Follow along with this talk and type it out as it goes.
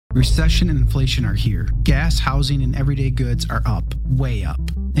Recession and inflation are here. Gas, housing, and everyday goods are up, way up.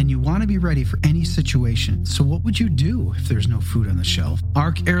 And you want to be ready for any situation. So what would you do if there's no food on the shelf?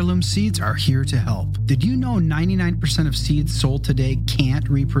 ARC Heirloom Seeds are here to help. Did you know 99% of seeds sold today can't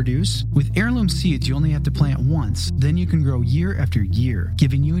reproduce? With Heirloom Seeds, you only have to plant once. Then you can grow year after year,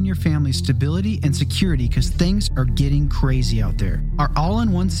 giving you and your family stability and security because things are getting crazy out there. Our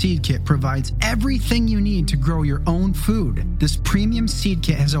all-in-one seed kit provides everything you need to grow your own food. This premium seed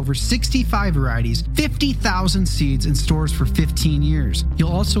kit has over 65 varieties, 50,000 seeds in stores for 15 years.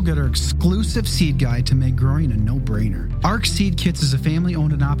 You'll also get our exclusive seed guide to make growing a no-brainer. ARC Seed Kits is a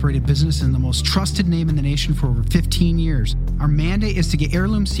family-owned and operated business and the most trusted name in the nation for over 15 years. Our mandate is to get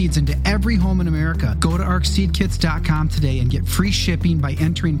heirloom seeds into every home in America. Go to arcseedkits.com today and get free shipping by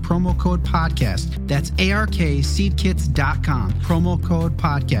entering promo code podcast. That's ARKseedkits.com, promo code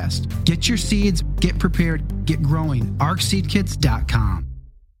podcast. Get your seeds, get prepared, get growing. arcseedkits.com.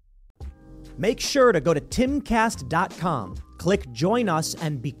 Make sure to go to timcast.com, click join us,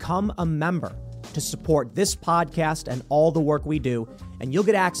 and become a member to support this podcast and all the work we do. And you'll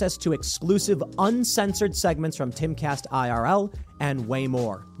get access to exclusive uncensored segments from Timcast IRL and way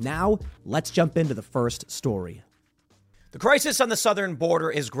more. Now, let's jump into the first story. The crisis on the southern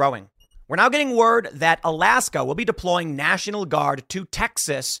border is growing. We're now getting word that Alaska will be deploying National Guard to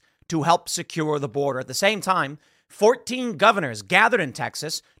Texas to help secure the border. At the same time, 14 governors gathered in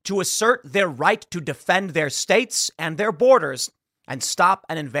Texas to assert their right to defend their states and their borders and stop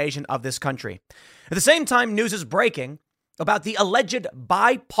an invasion of this country. At the same time, news is breaking about the alleged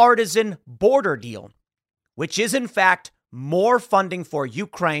bipartisan border deal, which is in fact more funding for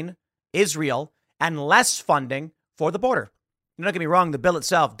Ukraine, Israel, and less funding for the border. Don't get me wrong, the bill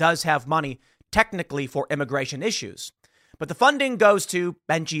itself does have money technically for immigration issues, but the funding goes to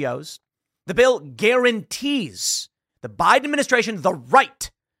NGOs. The bill guarantees the Biden administration the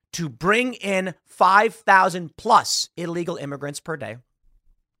right to bring in 5,000 plus illegal immigrants per day.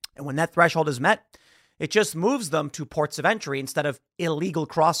 And when that threshold is met, it just moves them to ports of entry instead of illegal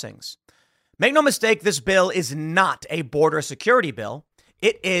crossings. Make no mistake, this bill is not a border security bill.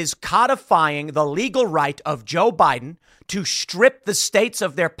 It is codifying the legal right of Joe Biden to strip the states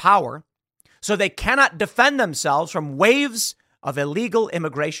of their power so they cannot defend themselves from waves of illegal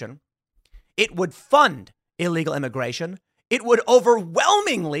immigration. It would fund illegal immigration. It would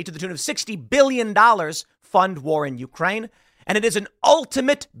overwhelmingly, to the tune of $60 billion, fund war in Ukraine. And it is an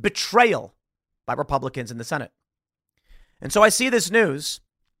ultimate betrayal by Republicans in the Senate. And so I see this news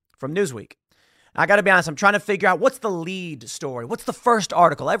from Newsweek. I got to be honest, I'm trying to figure out what's the lead story. What's the first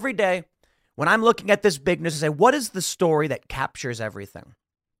article? Every day when I'm looking at this big news, I say, what is the story that captures everything?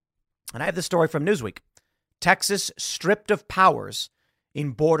 And I have the story from Newsweek. Texas stripped of powers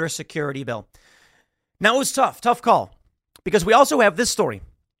in border security bill. Now, it was tough call, because we also have this story.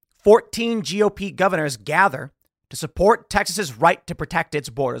 14 GOP governors gather to support Texas's right to protect its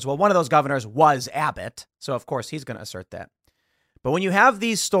borders. Well, one of those governors was Abbott, so of course he's going to assert that. But when you have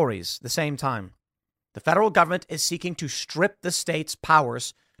these stories at the same time, the federal government is seeking to strip the state's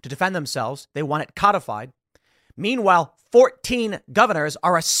powers to defend themselves. They want it codified. Meanwhile, 14 governors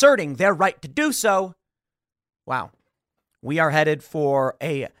are asserting their right to do so. Wow. We are headed for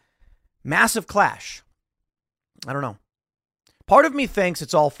a massive clash. I don't know. Part of me thinks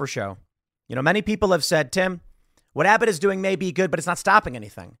it's all for show. You know, many people have said, Tim, what Abbott is doing may be good, but it's not stopping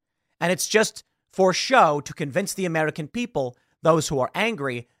anything. And it's just for show to convince the American people, those who are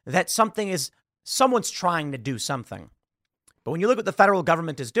angry, that someone's trying to do something. But when you look at what the federal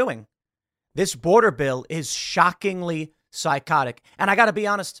government is doing, this border bill is shockingly psychotic. And I got to be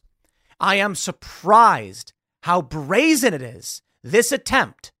honest, I am surprised how brazen it is, this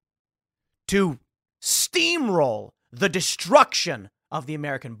attempt to steamroll the destruction of the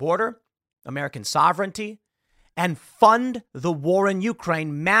American border, American sovereignty, and fund the war in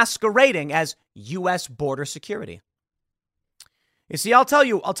Ukraine masquerading as U.S. border security. You see, I'll tell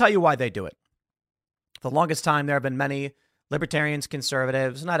you why they do it. For the longest time, there have been many libertarians,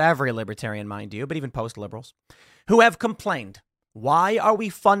 conservatives, not every libertarian, mind you, but even post-liberals, who have complained, why are we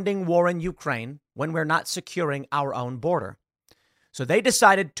funding war in Ukraine when we're not securing our own border? So they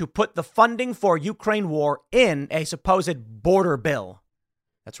decided to put the funding for Ukraine war in a supposed border bill.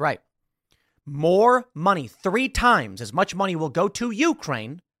 That's right. More money, 3 times as much money will go to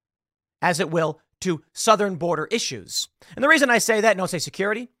Ukraine as it will to southern border issues. And the reason I say that, and don't say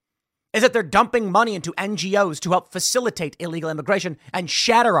security, is that they're dumping money into NGOs to help facilitate illegal immigration and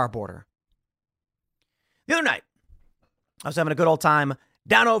shatter our border. The other night, I was having a good old time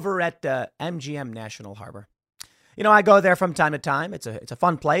down over at MGM National Harbor. You know, I go there from time to time. It's a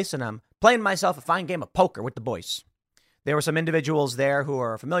fun place, and I'm playing myself a fine game of poker with the boys. There were some individuals there who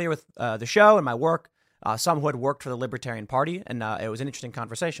are familiar with the show and my work, some who had worked for the Libertarian Party, and it was an interesting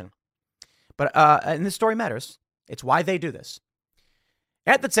conversation. But and this story matters. It's why they do this.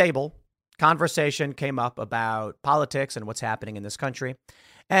 At the table, conversation came up about politics and what's happening in this country.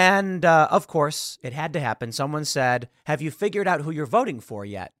 And of course, it had to happen. Someone said, have you figured out who you're voting for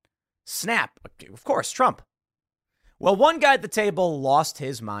yet? Snap. Of course, Trump. Well, one guy at the table lost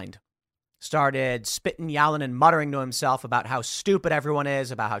his mind. Started spitting, yelling, and muttering to himself about how stupid everyone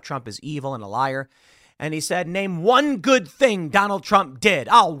is, about how Trump is evil and a liar. And he said, name one good thing Donald Trump did.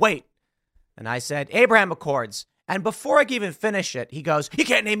 I'll wait. And I said, Abraham Accords. And before I could even finish it, he goes, you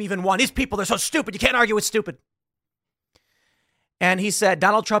can't name even one. These people, they're so stupid. You can't argue with stupid. And he said,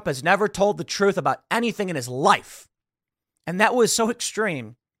 Donald Trump has never told the truth about anything in his life. And that was so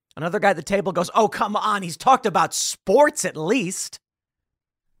extreme. Another guy at the table goes, oh, come on. He's talked about sports at least.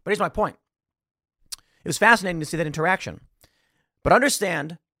 But here's my point. It was fascinating to see that interaction. But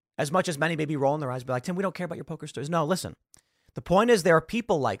understand, as much as many may be rolling their eyes, be like, Tim, we don't care about your poker stories. No, listen. The point is there are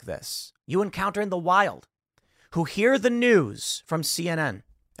people like this you encounter in the wild who hear the news from CNN.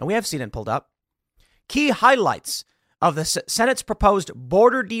 And we have CNN pulled up. Key highlights of the Senate's proposed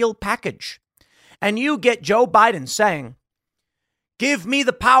border deal package. And you get Joe Biden saying, give me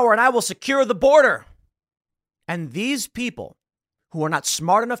the power and I will secure the border. And these people who are not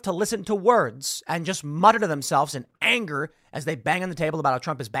smart enough to listen to words and just mutter to themselves in anger as they bang on the table about how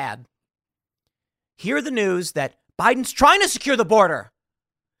Trump is bad, hear the news that Biden's trying to secure the border.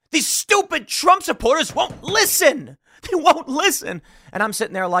 These stupid Trump supporters won't listen. They won't listen. And I'm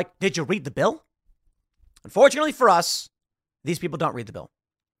sitting there like, did you read the bill? Unfortunately for us, these people don't read the bill.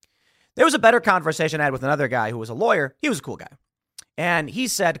 There was a better conversation I had with another guy who was a lawyer. He was a cool guy. And he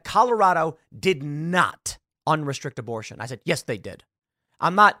said Colorado did not unrestrict abortion. I said, yes, they did.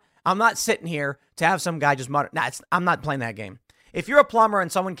 I'm not sitting here to have some guy just mutter. I'm not playing that game. If you're a plumber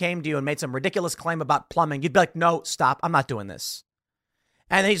and someone came to you and made some ridiculous claim about plumbing, you'd be like, no, stop. I'm not doing this.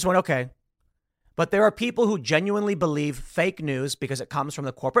 And he just went, okay. But there are people who genuinely believe fake news because it comes from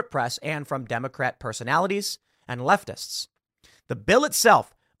the corporate press and from Democrat personalities and leftists. The bill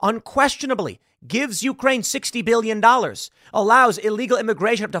itself unquestionably gives Ukraine $60 billion, allows illegal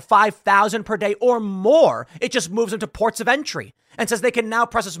immigration up to 5,000 per day or more. It just moves them to ports of entry and says they can now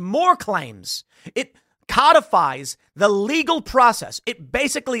process more claims. It codifies the legal process. It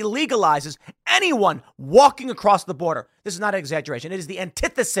basically legalizes anyone walking across the border. This is not an exaggeration. It is the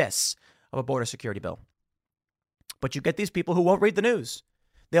antithesis of a border security bill. But you get these people who won't read the news.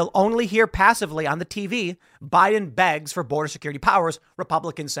 They'll only hear passively on the TV, Biden begs for border security powers,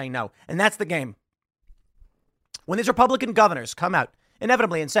 Republicans say no. And that's the game. When these Republican governors come out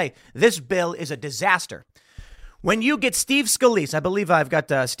inevitably and say, this bill is a disaster. When you get Steve Scalise, I believe I've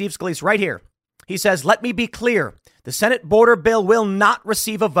got Steve Scalise right here. He says, let me be clear. The Senate border bill will not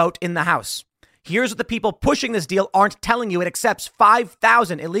receive a vote in the House. Here's what the people pushing this deal aren't telling you. It accepts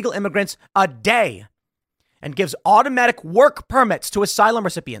 5,000 illegal immigrants a day and gives automatic work permits to asylum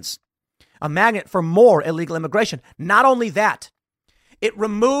recipients, a magnet for more illegal immigration. Not only that, it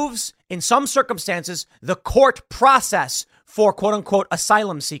removes, in some circumstances, the court process for quote unquote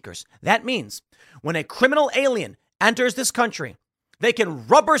asylum seekers. That means when a criminal alien enters this country, they can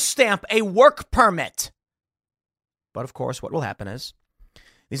rubber stamp a work permit. But of course, what will happen is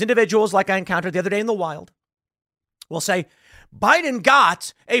these individuals, like I encountered the other day in the wild, will say, Biden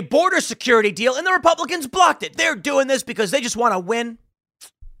got a border security deal and the Republicans blocked it. They're doing this because they just want to win.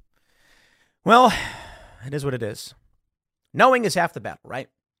 Well, it is what it is. Knowing is half the battle, right?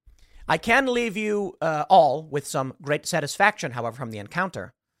 I can leave you all with some great satisfaction, however, from the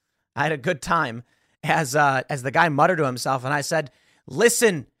encounter. I had a good time as the guy muttered to himself. And I said,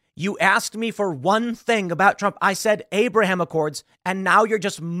 listen, you asked me for one thing about Trump. I said Abraham Accords. And now you're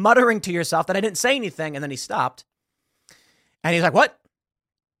just muttering to yourself that I didn't say anything. And then he stopped. And he's like, what?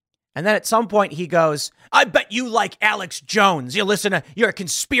 And then at some point he goes, I bet you like Alex Jones. You're a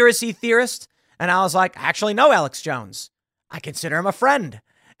conspiracy theorist. And I was like, I actually know Alex Jones. I consider him a friend.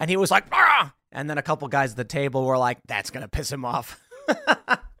 And he was like, ah! And then a couple guys at the table were like, that's going to piss him off.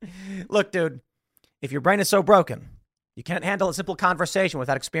 Look, dude, if your brain is so broken, you can't handle a simple conversation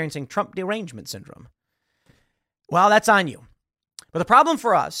without experiencing Trump derangement syndrome. Well, that's on you. But the problem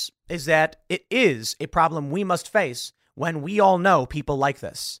for us is that it is a problem we must face when we all know people like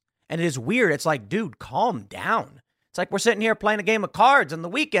this. And it is weird. It's like, dude, calm down. It's like we're sitting here playing a game of cards on the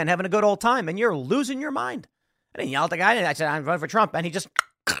weekend, having a good old time, and you're losing your mind. I didn't yell at the guy. I said, I'm voting for Trump. And he just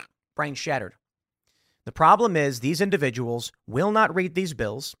brain shattered. The problem is these individuals will not read these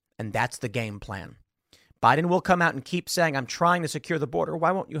bills. And that's the game plan. Biden will come out and keep saying, I'm trying to secure the border.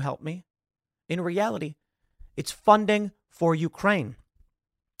 Why won't you help me? In reality, It's funding for Ukraine.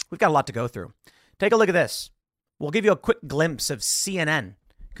 We've got a lot to go through. Take a look at this. We'll give you a quick glimpse of CNN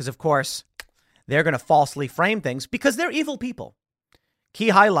because, of course, they're going to falsely frame things because they're evil people. Key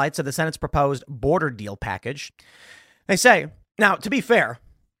highlights of the Senate's proposed border deal package. They say, now, to be fair,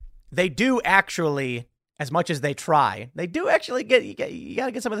 they do actually, as much as they try, they do actually you got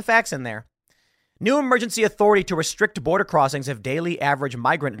to get some of the facts in there. New emergency authority to restrict border crossings if daily average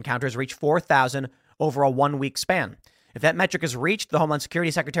migrant encounters reach 4,000 over a 1-week span. If that metric is reached, the Homeland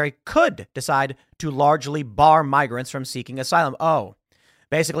Security Secretary could decide to largely bar migrants from seeking asylum. Oh,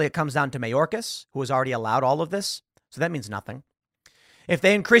 basically it comes down to Mayorkas, who has already allowed all of this. So that means nothing. If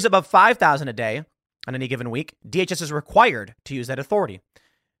they increase above 5,000 a day on any given week, DHS is required to use that authority.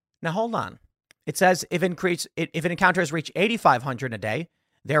 Now, hold on. It says if encounters reach 8,500 a day,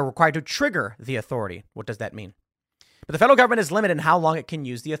 they're required to trigger the authority. What does that mean? But the federal government is limited in how long it can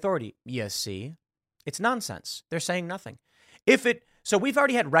use the authority. You see, it's nonsense. They're saying nothing. So we've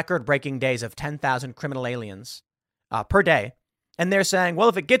already had record-breaking days of 10,000 criminal aliens per day. And they're saying, well,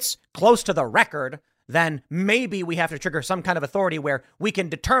 if it gets close to the record, then maybe we have to trigger some kind of authority where we can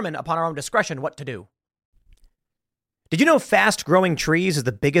determine upon our own discretion what to do. Did you know Fast Growing Trees is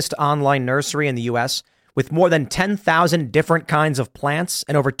the biggest online nursery in the U.S. with more than 10,000 different kinds of plants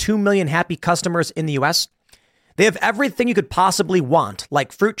and over 2 million happy customers in the U.S.? They have everything you could possibly want,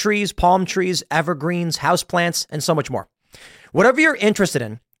 like fruit trees, palm trees, evergreens, houseplants, and so much more. Whatever you're interested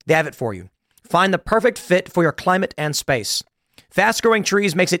in, they have it for you. Find the perfect fit for your climate and space. Fast Growing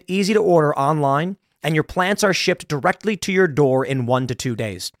Trees makes it easy to order online, and your plants are shipped directly to your door in 1 to 2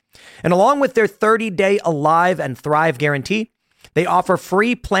 days. And along with their 30-day Alive and Thrive guarantee, they offer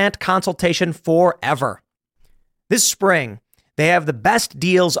free plant consultation forever. This spring, they have the best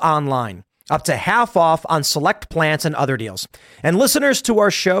deals online, up to half off on select plants and other deals. And listeners to our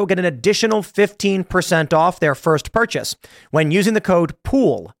show get an additional 15% off their first purchase when using the code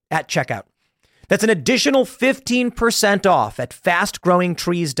POOL at checkout. That's an additional 15% off at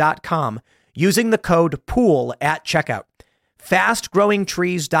fastgrowingtrees.com using the code POOL at checkout.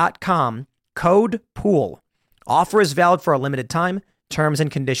 Fastgrowingtrees.com, code POOL. Offer is valid for a limited time. Terms and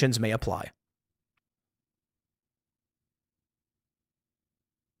conditions may apply.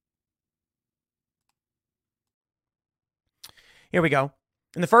 Here we go.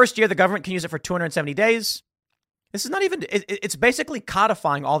 In the first year, the government can use it for 270 days. This is not even, it's basically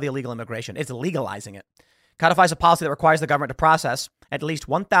codifying all the illegal immigration. It's legalizing it. Codifies a policy that requires the government to process at least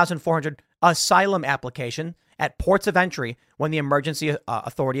 1,400 asylum application at ports of entry when the emergency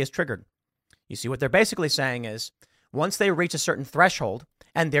authority is triggered. You see, what they're basically saying is once they reach a certain threshold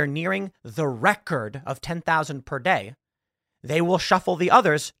and they're nearing the record of 10,000 per day, they will shuffle the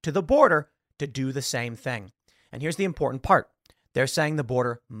others to the border to do the same thing. And here's the important part. They're saying the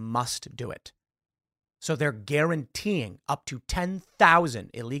border must do it. So they're guaranteeing up to 10,000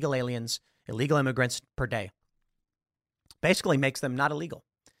 illegal aliens, illegal immigrants per day. Basically makes them not illegal.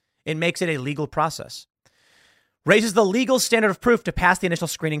 It makes it a legal process. Raises the legal standard of proof to pass the initial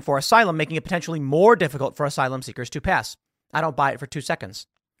screening for asylum, making it potentially more difficult for asylum seekers to pass. I don't buy it for 2 seconds.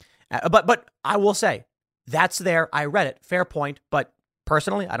 But I will say, that's there. I read it. Fair point. But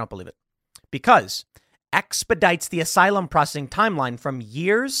personally, I don't believe it. Because expedites the asylum processing timeline from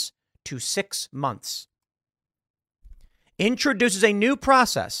years to 6 months. Introduces a new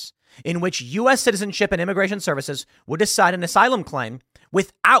process in which U.S. Citizenship and Immigration Services would decide an asylum claim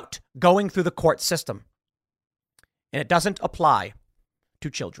without going through the court system. And it doesn't apply to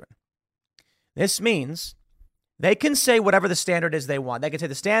children. This means they can say whatever the standard is they want. They can say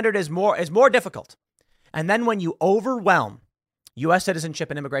the standard is more difficult. And then when you overwhelm U.S.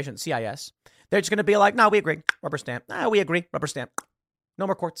 Citizenship and Immigration, CIS, they're just going to be like, no, we agree. Rubber stamp. We agree. Rubber stamp. No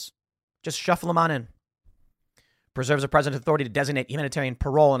more courts. Just shuffle them on in. Preserves the president's authority to designate humanitarian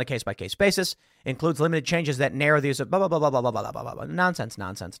parole on a case-by-case basis. Includes limited changes that narrow the use of blah, blah, blah, blah, blah, blah, blah, blah, blah. Nonsense.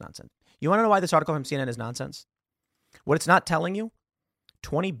 You want to know why this article from CNN is nonsense? What it's not telling you?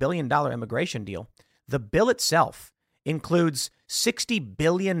 $20 billion immigration deal. The bill itself includes $60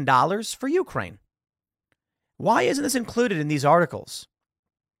 billion for Ukraine. Why isn't this included in these articles?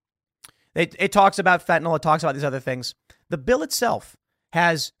 It talks about fentanyl. It talks about these other things. The bill itself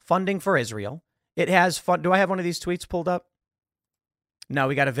has funding for Israel. It has fun. Do I have one of these tweets pulled up? No,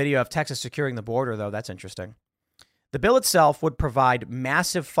 we got a video of Texas securing the border, though. That's interesting. The bill itself would provide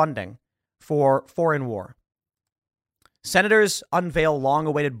massive funding for foreign war. Senators unveil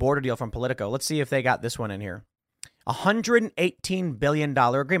long-awaited border deal from Politico. Let's see if they got this one in here. $118 billion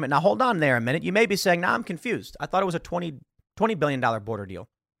agreement. Now, hold on there a minute. You may be saying, I'm confused. I thought it was a $20 billion border deal.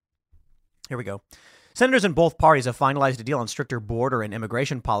 Here we go. Senators in both parties have finalized a deal on stricter border and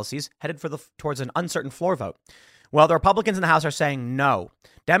immigration policies headed towards an uncertain floor vote. Well, the Republicans in the House are saying no.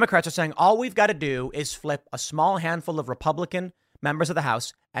 Democrats are saying all we've got to do is flip a small handful of Republican members of the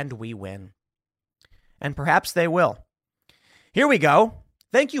House and we win. And perhaps they will. Here we go.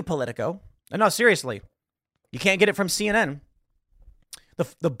 Thank you, Politico. No, seriously. You can't get it from CNN.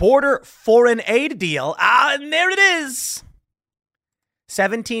 The border foreign aid deal. And there it is.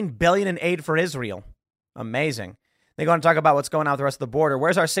 $17 billion in aid for Israel. Amazing. They go on to talk about what's going on with the rest of the border.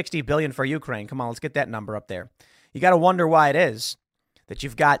 Where's our $60 billion for Ukraine? Come on, let's get that number up there. You got to wonder why it is that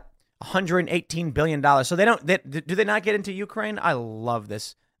you've got $118 billion. So do they not get into Ukraine? I love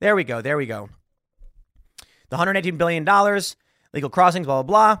this. There we go. The $118 billion, legal crossings, blah,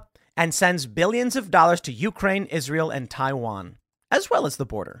 blah, blah, and sends billions of dollars to Ukraine, Israel, and Taiwan, as well as the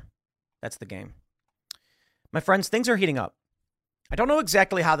border. That's the game. My friends, things are heating up. I don't know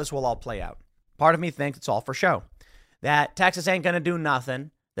exactly how this will all play out. Part of me thinks it's all for show. That Texas ain't going to do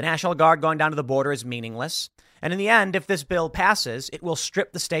nothing. The National Guard going down to the border is meaningless. And in the end, if this bill passes, it will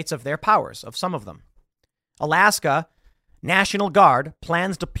strip the states of their powers, of some of them. Alaska National Guard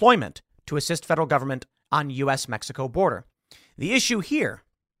plans deployment to assist federal government on U.S.-Mexico border. The issue here,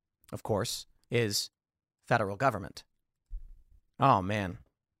 of course, is federal government. Oh, man.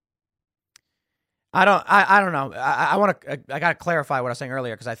 I don't know. I got to clarify what I was saying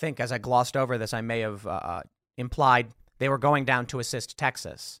earlier, because I think as I glossed over this, I may have implied they were going down to assist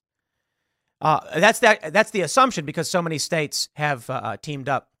Texas. That's the assumption, because so many states have teamed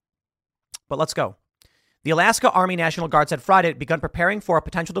up. But let's go. The Alaska Army National Guard said Friday it had begun preparing for a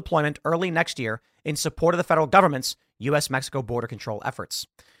potential deployment early next year in support of the federal government's U.S.-Mexico border control efforts.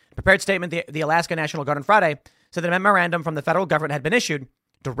 In a prepared statement, the Alaska National Guard on Friday said that a memorandum from the federal government had been issued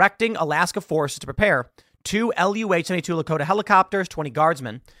directing Alaska forces to prepare 2 Lu-872 Lakota helicopters, 20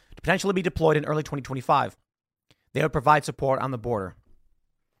 guardsmen, to potentially be deployed in early 2025. They would provide support on the border.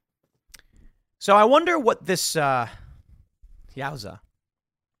 So I wonder what this, yowza.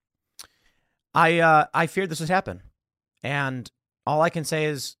 I feared this would happen. And all I can say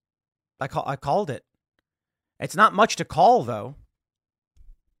is I called it. It's not much to call, though.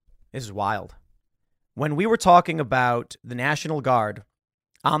 This is wild. When we were talking about the National Guard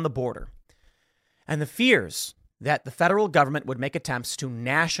on the border and the fears that the federal government would make attempts to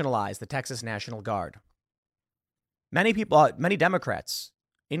nationalize the Texas National Guard, many Democrats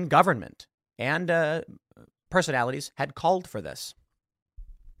in government and personalities had called for this.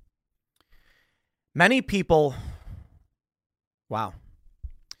 Many people, wow,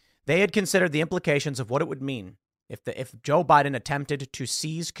 they had considered the implications of what it would mean if Joe Biden attempted to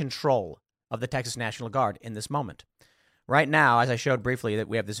seize control of the Texas National Guard in this moment. Right now, as I showed briefly, that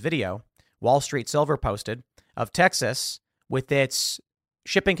we have this video, Wall Street Silver posted, of Texas with its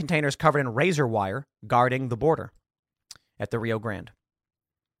shipping containers covered in razor wire guarding the border at the Rio Grande.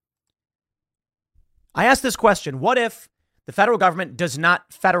 I asked this question: what if the federal government does not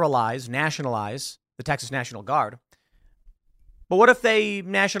nationalize the Texas National Guard, but what if they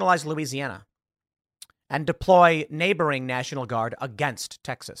nationalize Louisiana and deploy neighboring National Guard against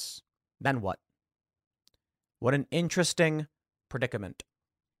Texas? Then what? What an interesting predicament.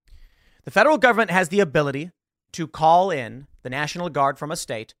 The federal government has the ability to call in the National Guard from a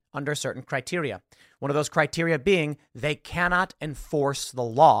state under certain criteria. One of those criteria being they cannot enforce the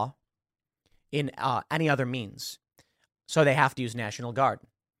law in any other means. So they have to use National Guard.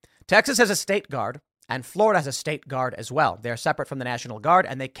 Texas has a state guard and Florida has a state guard as well. They're separate from the National Guard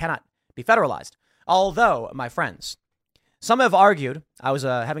and they cannot be federalized. Although, my friends, some have argued, I was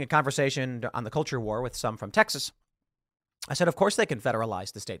having a conversation on the culture war with some from Texas. I said, of course they can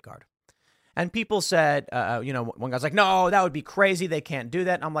federalize the state guard. And people said, one guy's like, no, that would be crazy. They can't do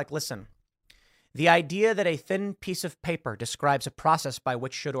that. And I'm like, listen, the idea that a thin piece of paper describes a process by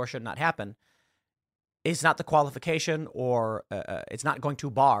which should or should not happen is not the qualification, or it's not going to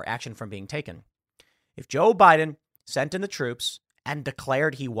bar action from being taken. If Joe Biden sent in the troops and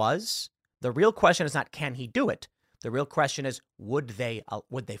declared he was, the real question is not can he do it? The real question is, would they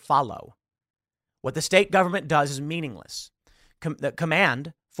follow? What the state government does is meaningless. The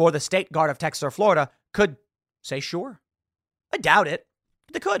command for the state guard of Texas or Florida could say, sure. I doubt it.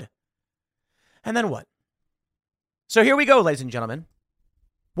 But they could. And then what? So here we go, ladies and gentlemen.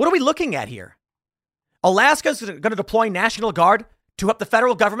 What are we looking at here? Alaska's going to deploy National Guard to help the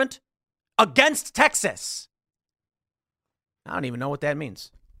federal government against Texas. I don't even know what that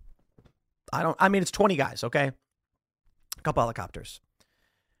means. It's 20 guys, okay? A couple helicopters.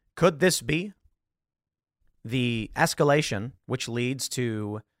 Could this be the escalation which leads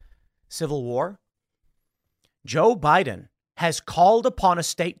to civil war? Joe Biden has called upon a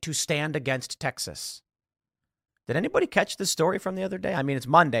state to stand against Texas. Did anybody catch this story from the other day? I mean, it's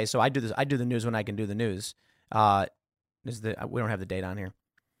Monday, so I do the news when I can do the news. We don't have the date on here.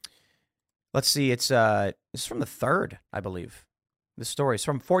 Let's see. It's from the 3rd, I believe. The story is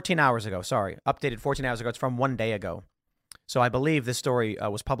from 14 hours ago. Sorry, updated 14 hours ago. It's from 1 day ago. So I believe this story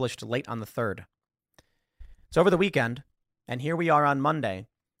was published late on the 3rd. It's over the weekend, and here we are on Monday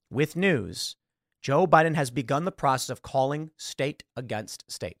with news. Joe Biden has begun the process of calling state against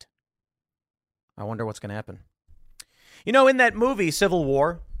state. I wonder what's going to happen. You know, in that movie, Civil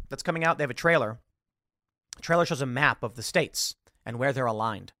War, that's coming out, they have a trailer. The trailer shows a map of the states and where they're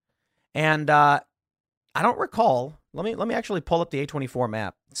aligned. And I don't recall. Let me actually pull up the A24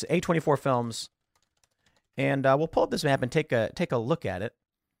 map. It's A24 Films. And we'll pull up this map and take a look at it.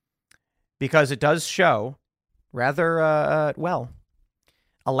 Because it does show rather well.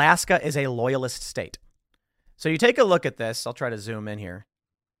 Alaska is a loyalist state. So you take a look at this. I'll try to zoom in here.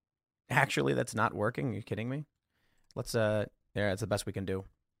 Actually, that's not working. Are you kidding me? Let's, that's the best we can do.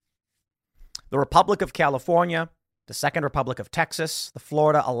 The Republic of California, the Second Republic of Texas, the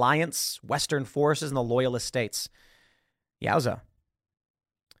Florida Alliance, Western Forces, and the Loyalist States. Yowza.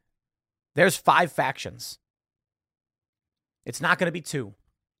 There's 5 factions. It's not going to be 2.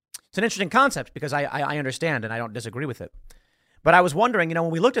 It's an interesting concept because I understand and I don't disagree with it. But I was wondering, when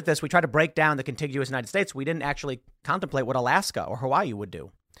we looked at this, we tried to break down the contiguous United States. We didn't actually contemplate what Alaska or Hawaii would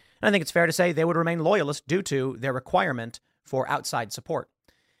do. And I think it's fair to say they would remain loyalist due to their requirement for outside support.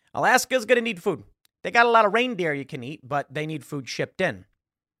 Alaska's going to need food. They got a lot of reindeer you can eat, but they need food shipped in.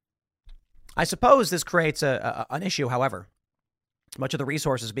 I suppose this creates an issue, however. Much of the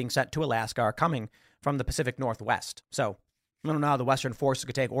resources being sent to Alaska are coming from the Pacific Northwest. So I don't know how the Western forces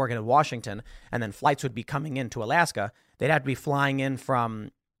could take Oregon and Washington, and then flights would be coming into Alaska. They'd have to be flying in from,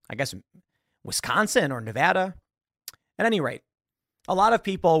 I guess, Wisconsin or Nevada. At any rate, a lot of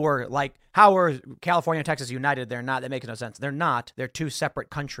people were like, how are California and Texas united? They're not. That makes no sense. They're not. They're 2 separate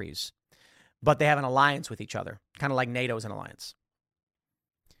countries, but they have an alliance with each other, kind of like NATO is an alliance.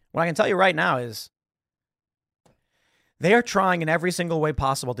 What I can tell you right now is they are trying in every single way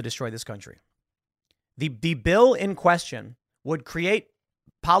possible to destroy this country. The bill in question would create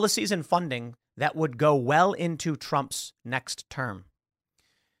policies and funding that would go well into Trump's next term.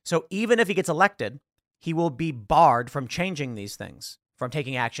 So even if he gets elected, he will be barred from changing these things, from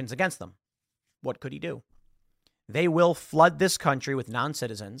taking actions against them. What could he do? They will flood this country with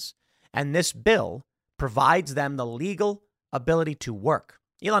non-citizens, and this bill provides them the legal ability to work.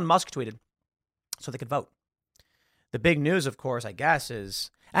 Elon Musk tweeted so they could vote. The big news, of course, I guess, is,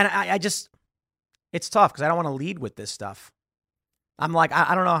 and I just, it's tough because I don't want to lead with this stuff. I'm like,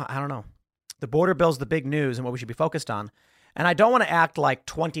 I don't know. The border bill's the big news and what we should be focused on. And I don't want to act like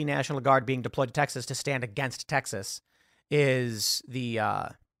 20 National Guard being deployed to Texas to stand against Texas is the, I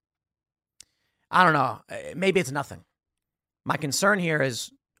don't know, maybe it's nothing. My concern here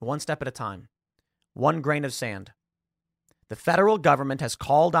is one step at a time, one grain of sand. The federal government has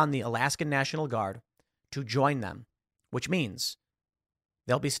called on the Alaskan National Guard to join them, which means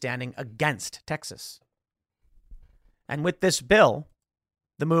they'll be standing against Texas. And with this bill,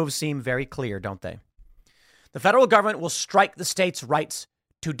 the moves seem very clear, don't they? The federal government will strike the state's rights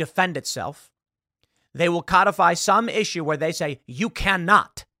to defend itself. They will codify some issue where they say, you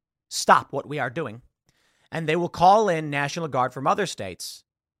cannot stop what we are doing. And they will call in National Guard from other states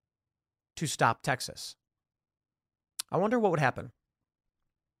to stop Texas. I wonder what would happen.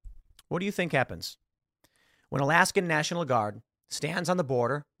 What do you think happens when Alaskan National Guard stands on the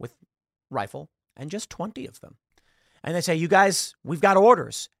border with rifle and just 20 of them? And they say, you guys, we've got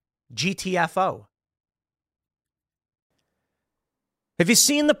orders. GTFO. Have you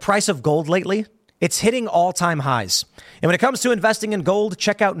seen the price of gold lately? It's hitting all-time highs. And when it comes to investing in gold,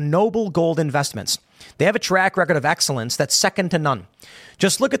 check out Noble Gold Investments. They have a track record of excellence that's second to none.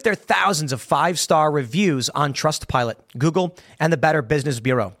 Just look at their thousands of 5-star reviews on Trustpilot, Google, and the Better Business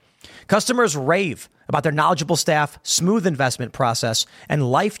Bureau. Customers rave about their knowledgeable staff, smooth investment process,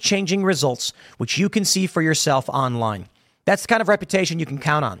 and life-changing results, which you can see for yourself online. That's the kind of reputation you can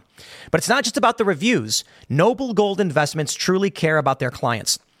count on. But it's not just about the reviews. Noble Gold Investments truly care about their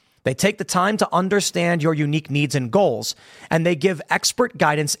clients. They take the time to understand your unique needs and goals, and they give expert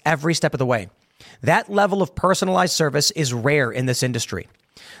guidance every step of the way. That level of personalized service is rare in this industry.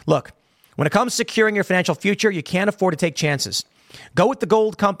 Look, when it comes to securing your financial future, you can't afford to take chances. Go with the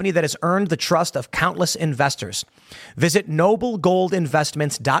gold company that has earned the trust of countless investors. Visit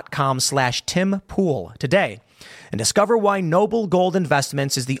noblegoldinvestments.com/Tim Pool today and discover why Noble Gold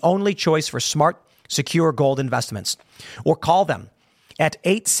Investments is the only choice for smart, secure gold investments. Or call them at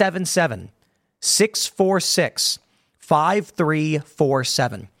 877-646-5655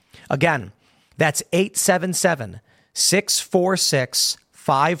 877-646-5347. Again, that's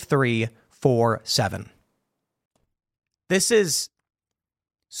 877-646-5347. This is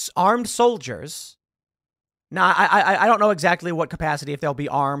armed soldiers. Now, I don't know exactly what capacity, if they'll be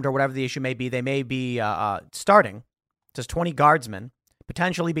armed or whatever the issue may be. They may be starting. Just 20 guardsmen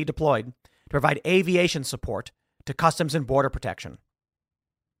potentially be deployed to provide aviation support to Customs and Border Protection.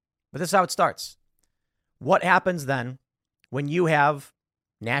 But this is how it starts. What happens then when you have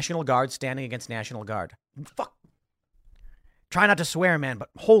National Guard standing against National Guard? Fuck. Try not to swear, man, but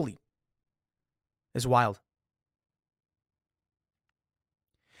holy is wild.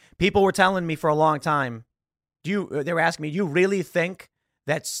 People were telling me for a long time, they were asking me, do you really think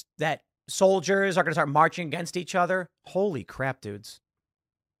that soldiers are going to start marching against each other? Holy crap, dudes.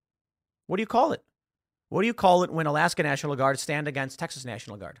 What do you call it? What do you call it when Alaska National Guard stand against Texas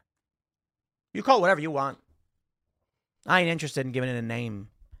National Guard? You call it whatever you want. I ain't interested in giving it a name.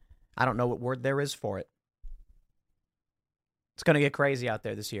 I don't know what word there is for it. It's going to get crazy out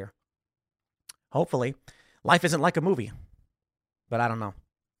there this year. Hopefully, life isn't like a movie, but I don't know.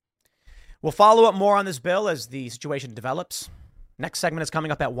 We'll follow up more on this bill as the situation develops. Next segment is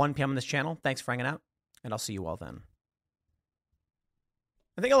coming up at 1 p.m. on this channel. Thanks for hanging out, and I'll see you all then.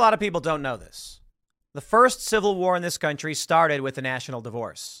 I think a lot of people don't know this. The first civil war in this country started with a national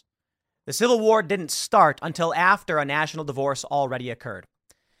divorce. The Civil War didn't start until after a national divorce already occurred.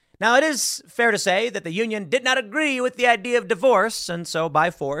 Now, it is fair to say that the Union did not agree with the idea of divorce, and so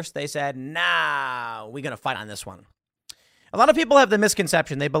by force, they said, nah, we're going to fight on this one. A lot of people have the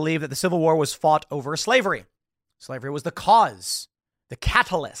misconception. They believe that the Civil War was fought over slavery. Slavery was the cause, the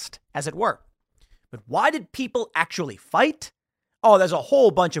catalyst, as it were. But why did people actually fight? Oh, there's a whole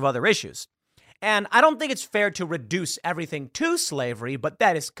bunch of other issues. And I don't think it's fair to reduce everything to slavery, but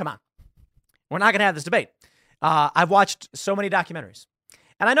that is, come on. We're not going to have this debate. I've watched so many documentaries.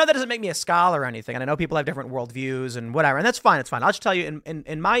 And I know that doesn't make me a scholar or anything. And I know people have different worldviews and whatever. And that's fine. It's fine. I'll just tell you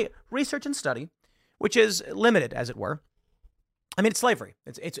in my research and study, which is limited, as it were. I mean, it's slavery.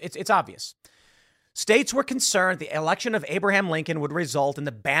 It's obvious. States were concerned the election of Abraham Lincoln would result in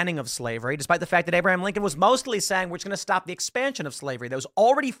the banning of slavery, despite the fact that Abraham Lincoln was mostly saying we're just going to stop the expansion of slavery. There was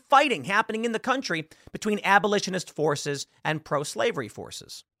already fighting happening in the country between abolitionist forces and pro-slavery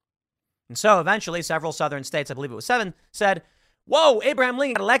forces. And so eventually several southern states, I believe it was 7, said, whoa, Abraham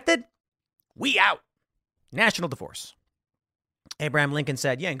Lincoln got elected? We out. National divorce. Abraham Lincoln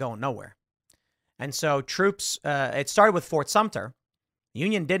said, you ain't going nowhere. And so troops, it started with Fort Sumter.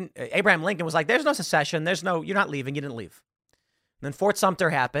 Abraham Lincoln was like, there's no secession. You're not leaving. You didn't leave. And then Fort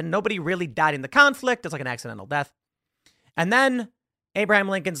Sumter happened. Nobody really died in the conflict. It's like an accidental death. And then Abraham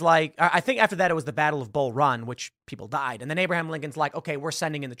Lincoln's like, I think after that it was the Battle of Bull Run, which people died. And then Abraham Lincoln's like, okay, we're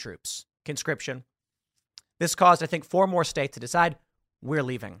sending in the troops. Conscription. This caused, I think, 4 more states to decide we're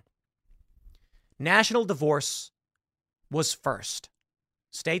leaving. National divorce was first.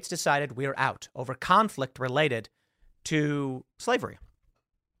 States decided we're out over conflict related to slavery.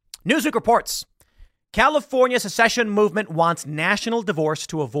 Newsweek reports, California secession movement wants national divorce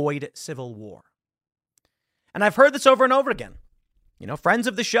to avoid civil war. And I've heard this over and over again. You know, friends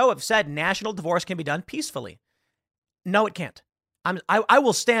of the show have said national divorce can be done peacefully. No, it can't. I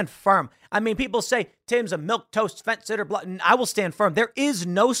will stand firm. I mean, people say Tim's a milquetoast fence sitter. I will stand firm. There is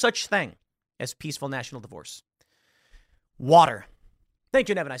no such thing as peaceful national divorce. Water. Thank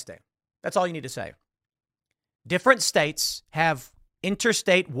you and have a nice day. That's all you need to say. Different states have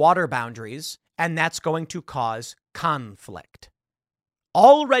interstate water boundaries, and that's going to cause conflict.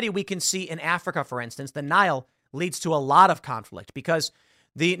 Already we can see in Africa, for instance, the Nile leads to a lot of conflict because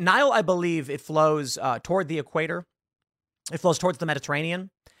the Nile, I believe, it flows toward the equator. It flows towards the Mediterranean.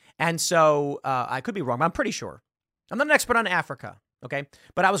 And so I could be wrong, but I'm pretty sure. I'm not an expert on Africa, okay?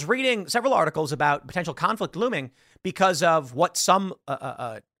 But I was reading several articles about potential conflict looming because of what some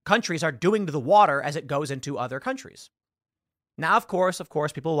countries are doing to the water as it goes into other countries. Now, of course,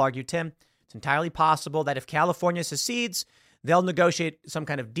 people will argue, Tim, it's entirely possible that if California secedes, they'll negotiate some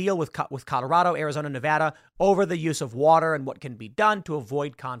kind of deal with Colorado, Arizona, Nevada over the use of water and what can be done to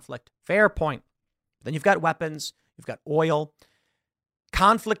avoid conflict. Fair point. Then you've got weapons. You've got oil.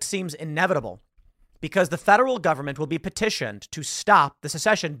 Conflict seems inevitable because the federal government will be petitioned to stop the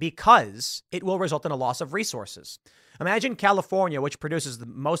secession because it will result in a loss of resources. Imagine California, which produces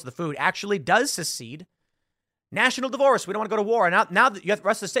most of the food, actually does secede. National divorce. We don't want to go to war. And now the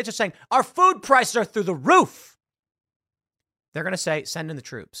rest of the states are saying our food prices are through the roof. They're going to say, send in the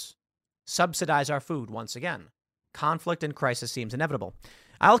troops. Subsidize our food once again. Conflict and crisis seems inevitable.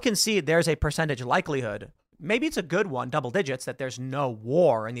 I'll concede there's a percentage likelihood, maybe it's a good one, double digits, that there's no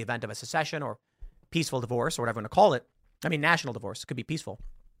war in the event of a secession or peaceful divorce or whatever you want to call it. I mean, national divorce could be peaceful.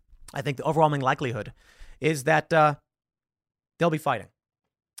 I think the overwhelming likelihood is that they'll be fighting.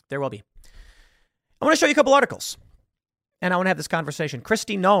 There will be. I want to show you a couple articles, and I want to have this conversation.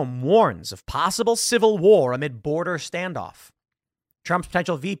 Kristi Noem warns of possible civil war amid border standoff. Trump's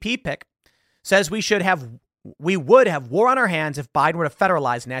potential VP pick says we would have war on our hands if Biden were to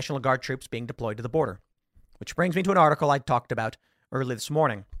federalize National Guard troops being deployed to the border. Which brings me to an article I talked about early this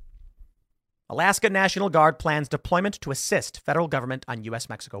morning. Alaska National Guard plans deployment to assist federal government on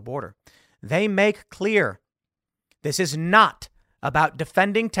U.S.-Mexico border. They make clear this is not about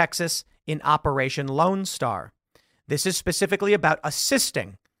defending Texas in Operation Lone Star. This is specifically about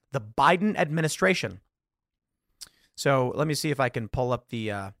assisting the Biden administration. So let me see if I can pull up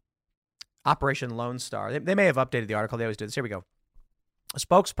the Operation Lone Star. They may have updated the article. They always do this. Here we go. A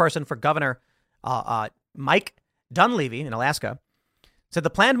spokesperson for Governor Mike Dunleavy in Alaska said the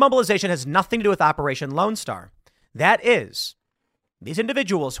planned mobilization has nothing to do with Operation Lone Star. That is, these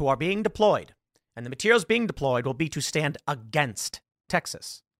individuals who are being deployed and the materials being deployed will be to stand against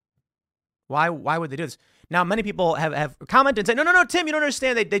Texas. Why would they do this? Now, many people have commented and said, no, Tim, you don't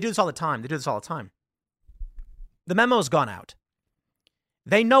understand. They do this all the time. They do this all the time. The memo's gone out.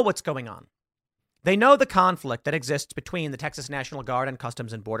 They know what's going on. They know the conflict that exists between the Texas National Guard and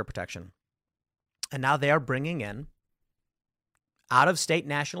Customs and Border Protection. And now they are bringing in out-of-state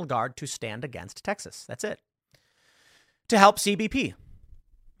National Guard to stand against Texas. That's it. To help CBP.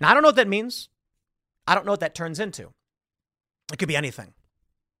 Now, I don't know what that means. I don't know what that turns into. It could be anything.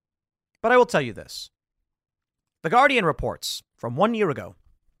 But I will tell you this. The Guardian reports from 1 year ago,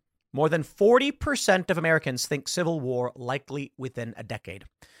 more than 40% of Americans think civil war likely within a decade.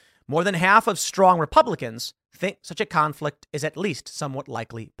 More than half of strong Republicans think such a conflict is at least somewhat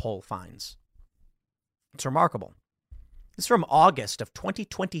likely, poll finds. It's remarkable. This is from August of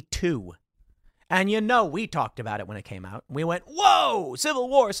 2022. And we talked about it when it came out. We went, whoa, civil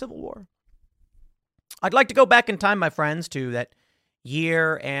war, civil war. I'd like to go back in time, my friends, to that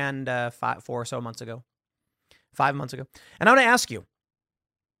year and 5 months ago. And I want to ask you,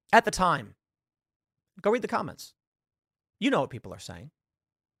 at the time, go read the comments. You know what people are saying.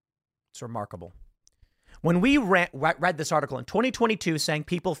 It's remarkable. When we read this article in 2022 saying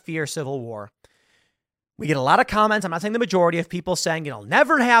people fear civil war, we get a lot of comments. I'm not saying the majority of people saying it'll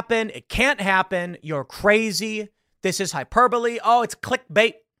never happen. It can't happen. You're crazy. This is hyperbole. Oh, it's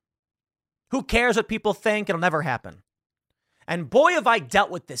clickbait. Who cares what people think? It'll never happen. And boy, have I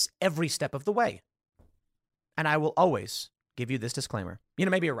dealt with this every step of the way. And I will always give you this disclaimer.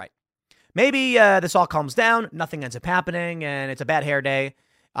 Maybe you're right. Maybe this all calms down. Nothing ends up happening and it's a bad hair day.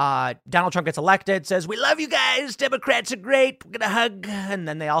 Donald Trump gets elected, says, we love you guys. Democrats are great. We're going to hug. And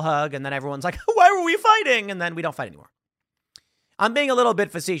then they all hug. And then everyone's like, why were we fighting? And then we don't fight anymore. I'm being a little bit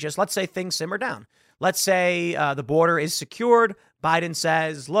facetious. Let's say things simmer down. Let's say the border is secured. Biden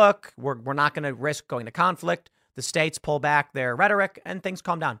says, look, we're not going to risk going to conflict. The states pull back their rhetoric and things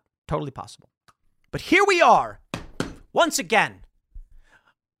calm down. Totally possible. But here we are, once again,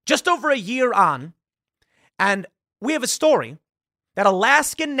 just over a year on, and we have a story that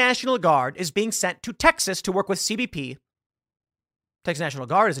Alaskan National Guard is being sent to Texas to work with CBP. Texas National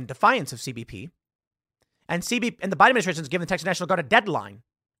Guard is in defiance of CBP. And the Biden administration has given the Texas National Guard a deadline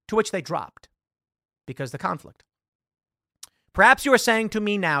to which they dropped because of the conflict. Perhaps you are saying to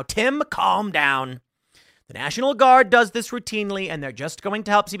me now, Tim, calm down. The National Guard does this routinely, and they're just going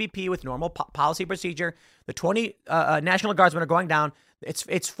to help CBP with normal policy procedure. The 20 National Guardsmen are going down.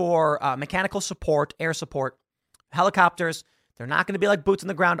 It's for mechanical support, air support, helicopters. They're not going to be like boots on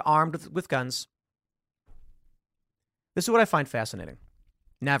the ground armed with guns. This is what I find fascinating.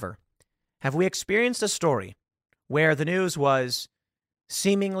 Never have we experienced a story where the news was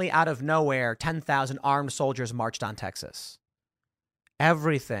seemingly out of nowhere, 10,000 armed soldiers marched on Texas.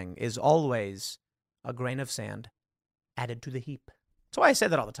 Everything is always a grain of sand added to the heap. That's why I say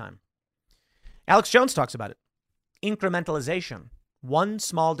that all the time. Alex Jones talks about it. Incrementalization, one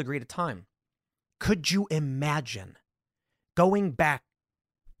small degree at a time. Could you imagine going back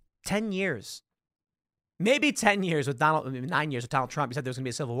 10 years, maybe 10 years with 9 years with Donald Trump? He said there was going to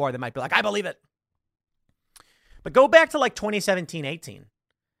be a civil war. They might be like, I believe it. But go back to like 2017, 18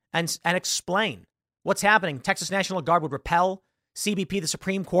 and explain what's happening. Texas National Guard would repel CBP. The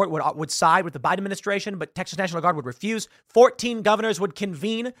Supreme Court would side with the Biden administration, but Texas National Guard would refuse. 14 governors would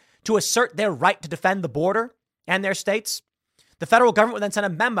convene to assert their right to defend the border and their states. The federal government would then send a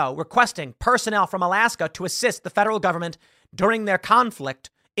memo requesting personnel from Alaska to assist the federal government during their conflict,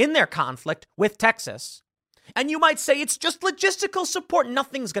 with Texas. And you might say it's just logistical support.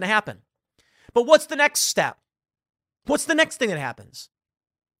 Nothing's going to happen. But what's the next step? What's the next thing that happens?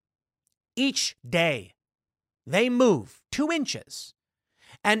 Each day, They move 2 inches.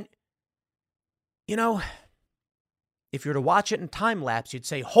 And, if you were to watch it in time lapse, you'd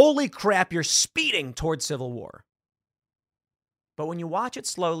say, holy crap, you're speeding towards civil war. But when you watch it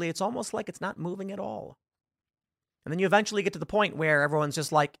slowly, it's almost like it's not moving at all. And then you eventually get to the point where everyone's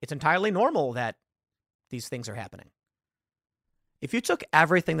just like, it's entirely normal that these things are happening. If you took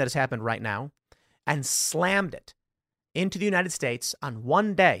everything that has happened right now and slammed it into the United States on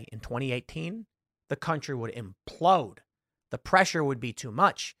one day in 2018, the country would implode. The pressure would be too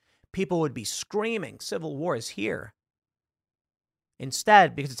much. People would be screaming, civil war is here.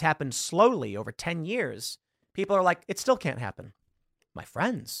 Instead, because it's happened slowly over 10 years, people are like, it still can't happen. My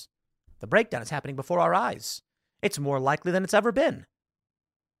friends, the breakdown is happening before our eyes. It's more likely than it's ever been.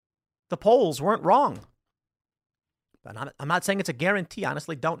 The polls weren't wrong. But I'm not saying it's a guarantee.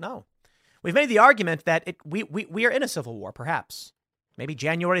 Honestly, don't know. We've made the argument that we are in a civil war, perhaps. Maybe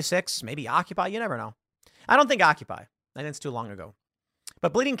January 6th, maybe Occupy. You never know. I don't think Occupy. I think it's too long ago.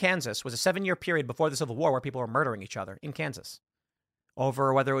 But Bleeding Kansas was a 7-year period before the Civil War where people were murdering each other in Kansas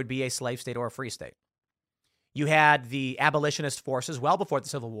over whether it would be a slave state or a free state. You had the abolitionist forces well before the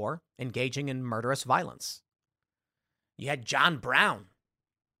Civil War engaging in murderous violence. You had John Brown.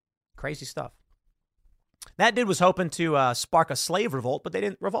 Crazy stuff. That dude was hoping to spark a slave revolt, but they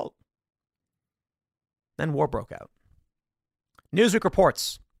didn't revolt. Then war broke out. Newsweek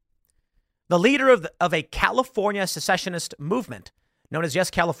reports the leader of a California secessionist movement known as Yes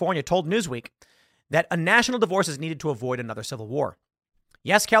California told Newsweek that a national divorce is needed to avoid another civil war.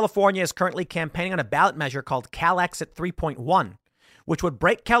 Yes California is currently campaigning on a ballot measure called CalExit 3.1, which would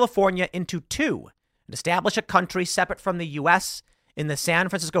break California into 2 and establish a country separate from the U.S. in the San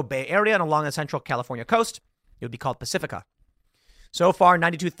Francisco Bay Area and along the central California coast. It would be called Pacifica. So far,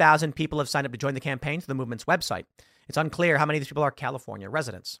 92,000 people have signed up to join the campaign through the movement's website. It's unclear how many of these people are California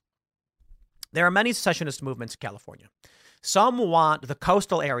residents. There are many secessionist movements in California. Some want the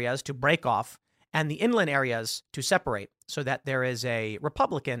coastal areas to break off and the inland areas to separate so that there is a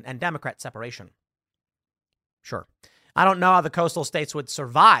Republican and Democrat separation. Sure. I don't know how the coastal states would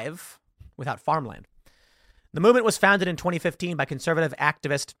survive without farmland. The movement was founded in 2015 by conservative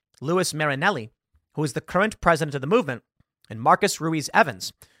activist Louis Marinelli, who is the current president of the movement, and Marcus Ruiz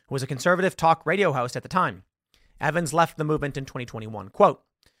Evans, who was a conservative talk radio host at the time. Evans left the movement in 2021. Quote,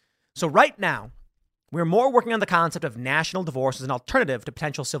 so right now, we're more working on the concept of national divorce as an alternative to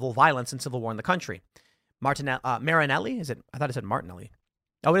potential civil violence and civil war in the country. Marinelli, I thought it said Martinelli.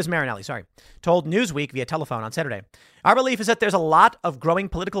 Oh, it is Marinelli, sorry. Told Newsweek via telephone on Saturday. Our belief is that there's a lot of growing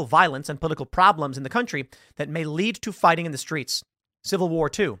political violence and political problems in the country that may lead to fighting in the streets. Civil war,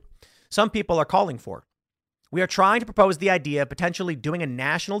 too. Some people are calling for. We are trying to propose the idea of potentially doing a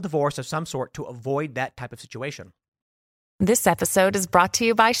national divorce of some sort to avoid that type of situation. This episode is brought to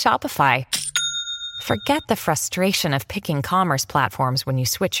you by Shopify. Forget the frustration of picking commerce platforms when you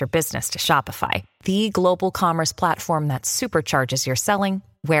switch your business to Shopify, the global commerce platform that supercharges your selling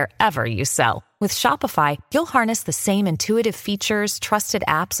wherever you sell. With Shopify, you'll harness the same intuitive features, trusted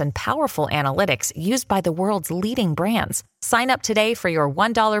apps, and powerful analytics used by the world's leading brands. Sign up today for your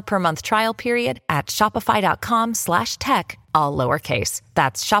 $1 per month trial period at shopify.com/tech, all lowercase.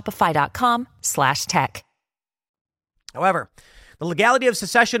 That's shopify.com/tech. However, the legality of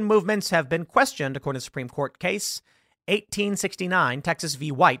secession movements have been questioned, according to the Supreme Court case 1869, Texas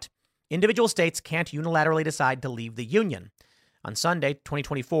v. White. Individual states can't unilaterally decide to leave the Union. On Sunday,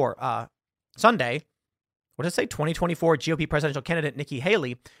 2024, what did it say? 2024 GOP presidential candidate Nikki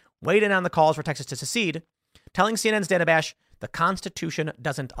Haley weighed in on the calls for Texas to secede, telling CNN's Dana Bash the Constitution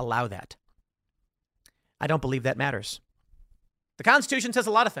doesn't allow that. I don't believe that matters. The Constitution says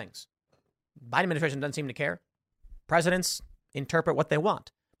a lot of things. The Biden administration doesn't seem to care. Presidents interpret what they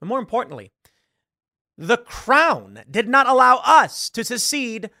want. But more importantly, the Crown did not allow us to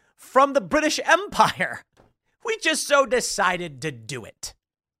secede from the British Empire. We just so decided to do it.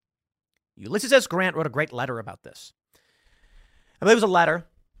 Ulysses S. Grant wrote a great letter about this. I believe it was a letter,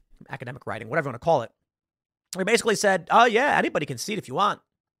 academic writing, whatever you want to call it. He basically said, oh yeah, anybody can secede if you want.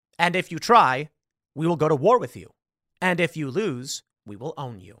 And if you try, we will go to war with you. And if you lose, we will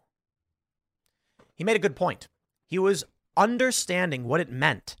own you. He made a good point. He was understanding what it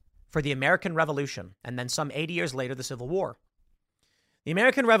meant for the American Revolution and then some 80 years later, the Civil War. The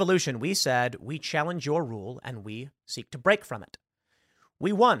American Revolution, we said, we challenge your rule and we seek to break from it.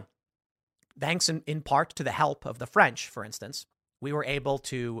 We won. Thanks in part to the help of the French, for instance, we were able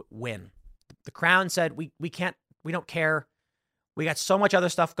to win. The Crown said, we don't care. We got so much other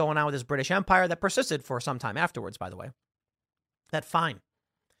stuff going on with this British Empire that persisted for some time afterwards, by the way. That's fine.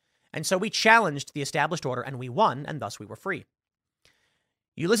 And so we challenged the established order and we won, and thus we were free.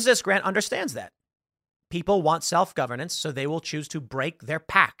 Ulysses S. Grant understands that. People want self-governance, so they will choose to break their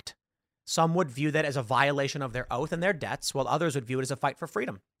pact. Some would view that as a violation of their oath and their debts, while others would view it as a fight for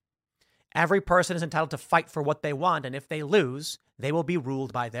freedom. Every person is entitled to fight for what they want, and if they lose, they will be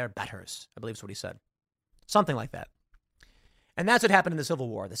ruled by their betters, I believe is what he said. Something like that. And that's what happened in the Civil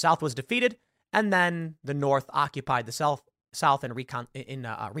War. The South was defeated, and then the North occupied the South in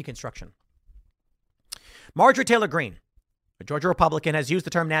Reconstruction. Marjorie Taylor Greene, a Georgia Republican, has used the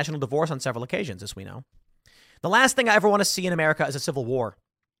term national divorce on several occasions, as we know. The last thing I ever want to see in America is a civil war.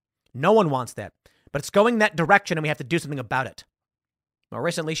 No one wants that, but it's going that direction, and we have to do something about it. More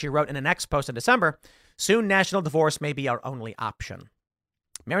recently, she wrote in an X post in December, soon national divorce may be our only option.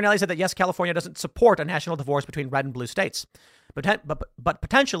 Marinelli said that, yes, California doesn't support a national divorce between red and blue states, but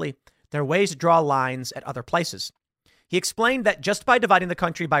potentially there are ways to draw lines at other places. He explained that just by dividing the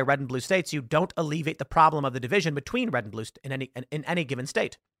country by red and blue states, you don't alleviate the problem of the division between red and blue in any given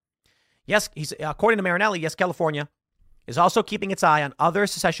state. Yes, according to Marinelli, yes, California is also keeping its eye on other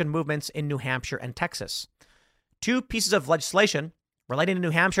secession movements in New Hampshire and Texas. Two pieces of legislation relating to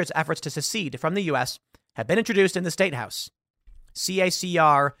New Hampshire's efforts to secede from the U.S. have been introduced in the State House.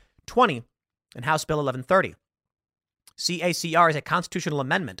 CACR 20 and House Bill 1130. CACR is a constitutional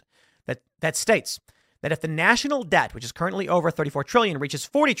amendment that states that if the national debt, which is currently over $34 trillion, reaches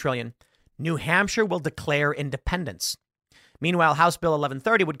 $40 trillion, New Hampshire will declare independence. Meanwhile, House Bill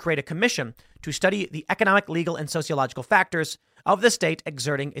 1130 would create a commission to study the economic, legal, and sociological factors of the state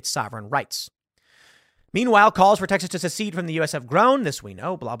exerting its sovereign rights. Meanwhile, calls for Texas to secede from the U.S. have grown. This we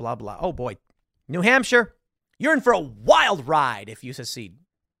know, blah, blah, blah. Oh, boy. New Hampshire, you're in for a wild ride if you secede.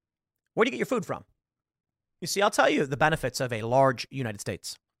 Where do you get your food from? You see, I'll tell you the benefits of a large United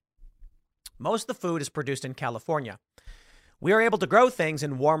States. Most of the food is produced in California. We are able to grow things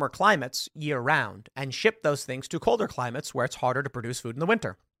in warmer climates year round and ship those things to colder climates where it's harder to produce food in the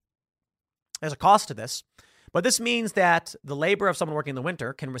winter. There's a cost to this, but this means that the labor of someone working in the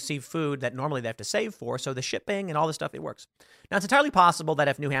winter can receive food that normally they have to save for. So the shipping and all this stuff, it works. Now, it's entirely possible that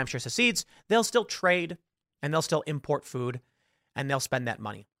if New Hampshire secedes, they'll still trade and they'll still import food and they'll spend that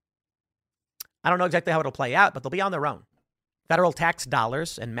money. I don't know exactly how it'll play out, but they'll be on their own. Federal tax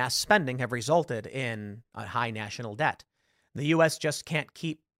dollars and mass spending have resulted in a high national debt. The U.S. just can't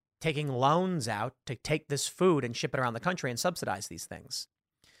keep taking loans out to take this food and ship it around the country and subsidize these things.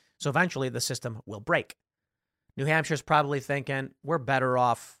 So eventually the system will break. New Hampshire's probably thinking, we're better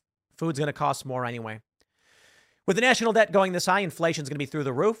off. Food's going to cost more anyway. With the national debt going this high, inflation's going to be through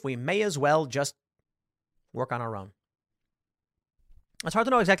the roof. We may as well just work on our own. It's hard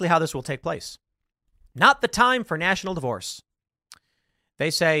to know exactly how this will take place. Not the time for national divorce. They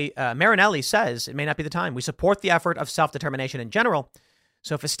say, Marinelli says it may not be the time. We support the effort of self-determination in general.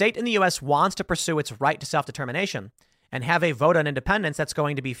 So if a state in the U.S. wants to pursue its right to self-determination and have a vote on independence that's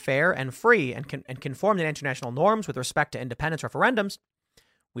going to be fair and free and conform to international norms with respect to independence referendums,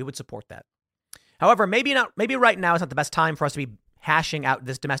 we would support that. However, maybe right now is not the best time for us to be hashing out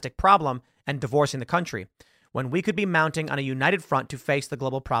this domestic problem and divorcing the country when we could be mounting on a united front to face the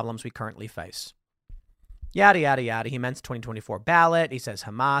global problems we currently face. Yada, yada, yada. He meant 2024 ballot. He says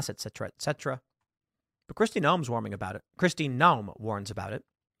Hamas, etc., etc. But Kristi Noem's warning about it. Kristi Noem warns about it.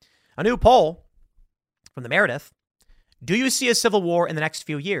 A new poll from the Meredith. Do you see a civil war in the next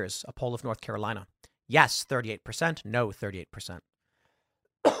few years? A poll of North Carolina. Yes, 38%. No, 38%.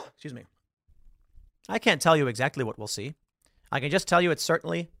 Excuse me. I can't tell you exactly what we'll see. I can just tell you it's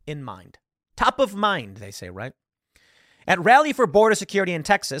certainly in mind. Top of mind, they say, right? At rally for border security in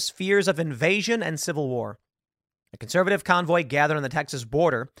Texas, fears of invasion and civil war. A conservative convoy gathered on the Texas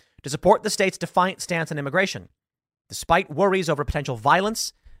border to support the state's defiant stance on immigration. Despite worries over potential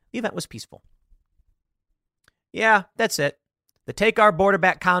violence, the event was peaceful. Yeah, that's it. The Take Our Border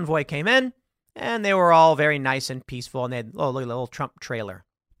Back convoy came in, and they were all very nice and peaceful, and they had a little Trump trailer.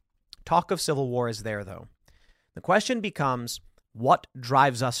 Talk of civil war is there, though. The question becomes, what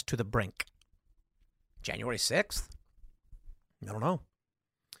drives us to the brink? January 6th? I don't know.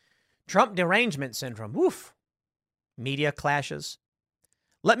 Trump derangement syndrome. Woof. Media clashes.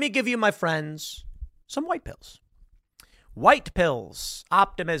 Let me give you, my friends, some white pills. White pills,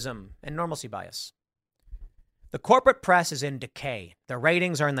 optimism, and normalcy bias. The corporate press is in decay. The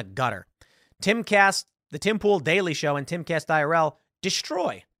ratings are in the gutter. Timcast, the Tim Pool Daily Show, and Timcast IRL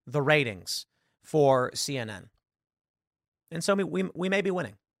destroy the ratings for CNN. And so we may be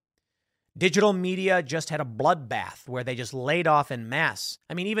winning. Digital media just had a bloodbath where they just laid off en masse.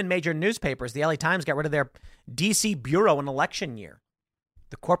 I mean, even major newspapers, the LA Times got rid of their DC bureau in election year.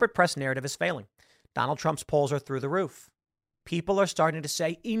 The corporate press narrative is failing. Donald Trump's polls are through the roof. People are starting to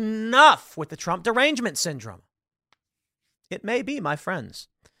say enough with the Trump derangement syndrome. It may be, my friends,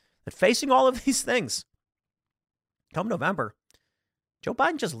 that facing all of these things, come November, Joe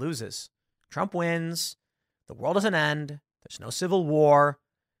Biden just loses. Trump wins. The world doesn't end. There's no civil war.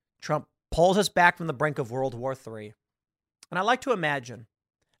 Trump pulls us back from the brink of World War III. And I like to imagine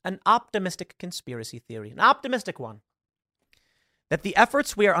an optimistic conspiracy theory, an optimistic one, that the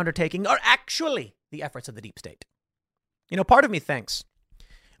efforts we are undertaking are actually the efforts of the deep state. You know, part of me thinks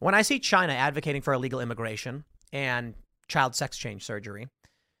when I see China advocating for illegal immigration and child sex change surgery,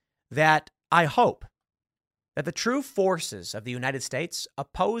 that I hope that the true forces of the United States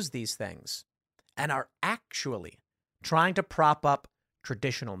oppose these things and are actually trying to prop up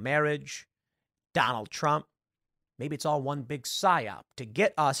traditional marriage, Donald Trump. Maybe it's all one big psyop to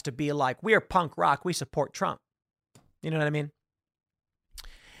get us to be like, we're punk rock, we support Trump. You know what I mean?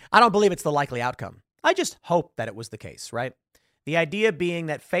 I don't believe it's the likely outcome. I just hope that it was the case, right? The idea being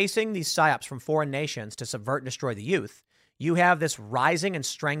that facing these psyops from foreign nations to subvert and destroy the youth, you have this rising and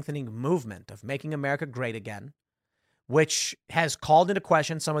strengthening movement of making America great again, which has called into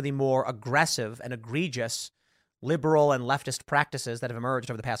question some of the more aggressive and egregious liberal and leftist practices that have emerged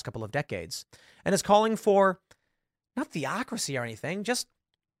over the past couple of decades, and is calling for not theocracy or anything, just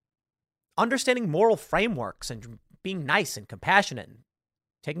understanding moral frameworks and being nice and compassionate and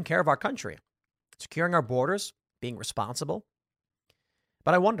taking care of our country, securing our borders, being responsible.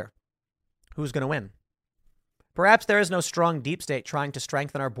 But I wonder, who's going to win? Perhaps there is no strong deep state trying to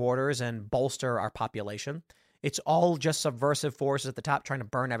strengthen our borders and bolster our population. It's all just subversive forces at the top trying to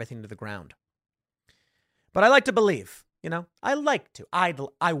burn everything to the ground. But I like to believe, I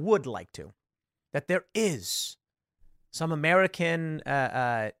would like to, that there is some American,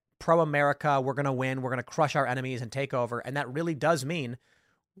 pro-America, we're going to win, we're going to crush our enemies and take over. And that really does mean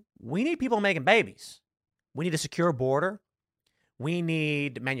we need people making babies. We need a secure border. We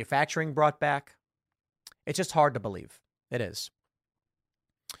need manufacturing brought back. It's just hard to believe. It is.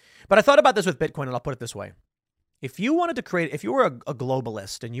 But I thought about this with Bitcoin, and I'll put it this way. If you were a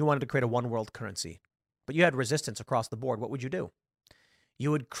globalist and you wanted to create a one world currency, but you had resistance across the board, what would you do?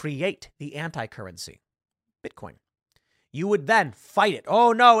 You would create the anti-currency, Bitcoin. You would then fight it.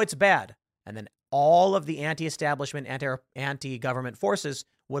 Oh, no, it's bad. And then all of the anti-establishment, anti-government forces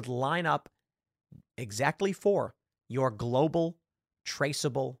would line up exactly for your global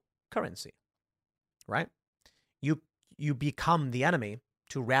traceable currency, right? You become the enemy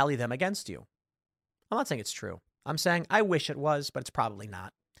to rally them against you. I'm not saying it's true. I'm saying I wish it was, but it's probably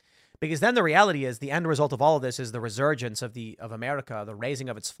not. Because then the reality is the end result of all of this is the resurgence of America, the raising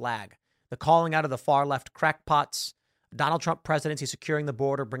of its flag, the calling out of the far left crackpots, Donald Trump presidency securing the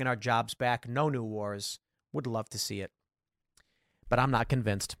border, bringing our jobs back, no new wars. Would love to see it. But I'm not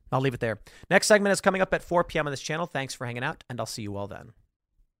convinced. I'll leave it there. Next segment is coming up at 4 p.m. on this channel. Thanks for hanging out, and I'll see you all then.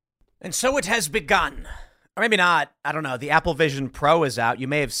 And so it has begun. Or maybe not. I don't know. The Apple Vision Pro is out. You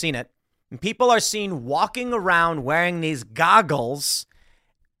may have seen it. And people are seen walking around wearing these goggles.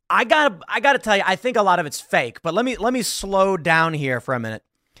 I gotta tell you, I think a lot of it's fake. But let me slow down here for a minute.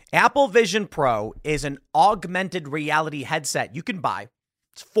 Apple Vision Pro is an augmented reality headset you can buy.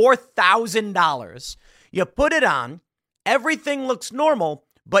 It's $4,000. You put it on. Everything looks normal,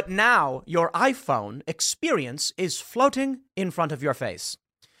 but now your iPhone experience is floating in front of your face.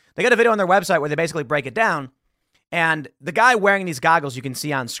 They got a video on their website where they basically break it down. And the guy wearing these goggles you can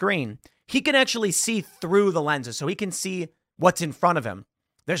see on screen, he can actually see through the lenses. So he can see what's in front of him.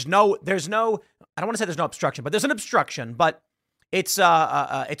 There's no, I don't want to say there's no obstruction, but there's an obstruction, but it's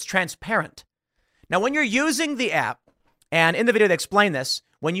transparent. Now, when you're using the app, and in the video they explain this,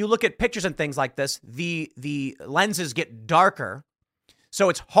 when you look at pictures and things like this, the lenses get darker. So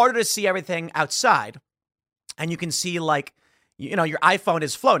it's harder to see everything outside. And you can see your iPhone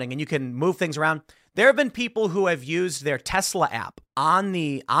is floating and you can move things around. There have been people who have used their Tesla app on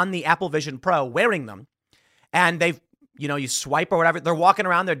the Apple Vision Pro wearing them. And they've, you swipe or whatever. They're walking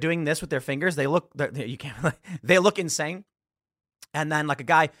around. They're doing this with their fingers. They look insane. And then like a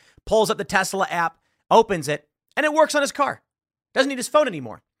guy pulls up the Tesla app, opens it, and it works on his car. Doesn't need his phone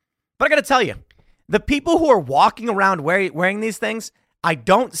anymore. But I got to tell you, the people who are walking around wearing these things, I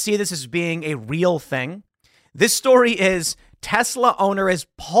don't see this as being a real thing. This story is Tesla owner is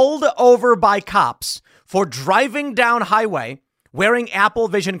pulled over by cops for driving down highway wearing Apple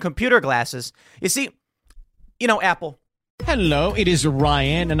Vision computer glasses. You see, Apple. Hello, it is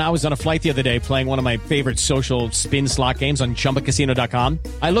Ryan, and I was on a flight the other day playing one of my favorite social spin slot games on ChumbaCasino.com.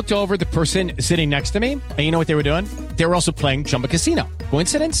 I looked over at the person sitting next to me, and you know what they were doing? They were also playing Chumba Casino.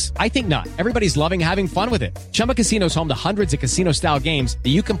 Coincidence? I think not. Everybody's loving having fun with it. Chumba Casino is home to hundreds of casino-style games that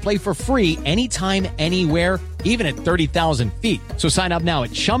you can play for free anytime, anywhere, even at 30,000 feet. So sign up now at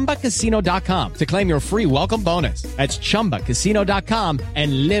ChumbaCasino.com to claim your free welcome bonus. That's ChumbaCasino.com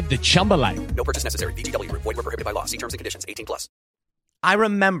and live the Chumba life. No purchase necessary. VGW. Void where prohibited by law. See terms and conditions. 18+. I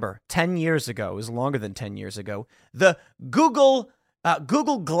remember 10 years ago, it was longer than 10 years ago, the Google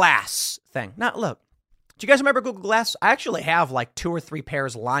Glass thing. Now, look, do you guys remember Google Glass? I actually have like 2 or 3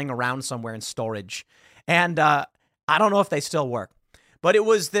 pairs lying around somewhere in storage. And I don't know if they still work. But it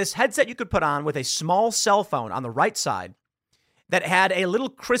was this headset you could put on with a small cell phone on the right side that had a little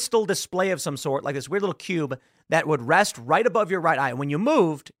crystal display of some sort, like this weird little cube that would rest right above your right eye. And when you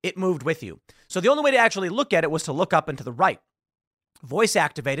moved, it moved with you. So the only way to actually look at it was to look up and to the right. Voice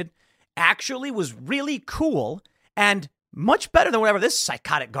activated, actually was really cool and much better than whatever this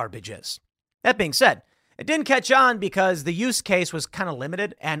psychotic garbage is. That being said, it didn't catch on because the use case was kind of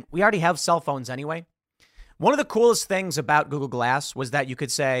limited and we already have cell phones anyway. One of the coolest things about Google Glass was that you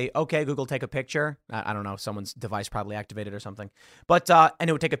could say, okay, Google, take a picture. I don't know, someone's device probably activated or something. But, and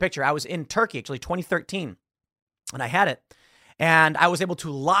it would take a picture. I was in Turkey, actually, 2013, and I had it. And I was able to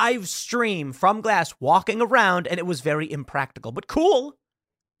live stream from Glass walking around, and it was very impractical, but cool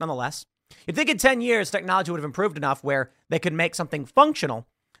nonetheless. You'd think in 10 years, technology would have improved enough where they could make something functional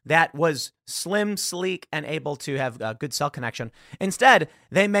that was slim, sleek, and able to have a good cell connection. Instead,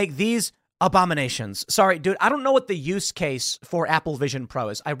 they make these abominations. Sorry, dude, I don't know what the use case for Apple Vision Pro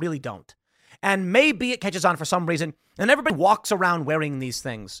is. I really don't. And maybe it catches on for some reason, and everybody walks around wearing these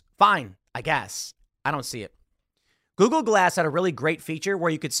things. Fine, I guess. I don't see it. Google Glass had a really great feature where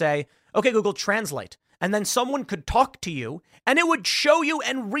you could say, okay, Google, translate. And then someone could talk to you and it would show you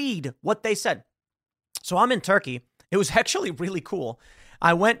and read what they said. So I'm in Turkey. It was actually really cool.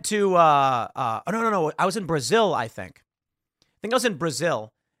 I went to, I was in Brazil, I think. I was in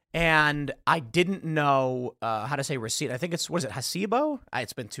Brazil and I didn't know how to say receipt. I think what is it, Hasibo?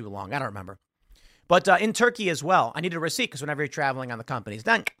 It's been too long. I don't remember. But in Turkey as well, I needed a receipt because whenever you're traveling on the company's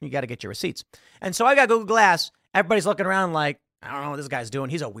done, you got to get your receipts. And so I got Google Glass. Everybody's looking around like, I don't know what this guy's doing.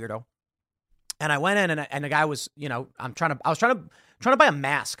 He's a weirdo. And I went in and the guy was, I was trying to buy a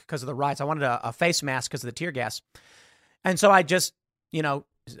mask because of the riots. I wanted a face mask because of the tear gas. And so I just, I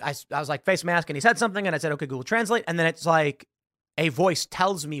was like, face mask. And he said something and I said, okay, Google Translate. And then it's like a voice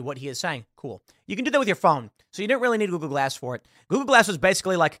tells me what he is saying. Cool. You can do that with your phone. So you didn't really need Google Glass for it. Google Glass was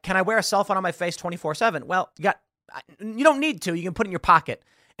basically like, can I wear a cell phone on my face 24/7? Well, you don't need to. You can put it in your pocket.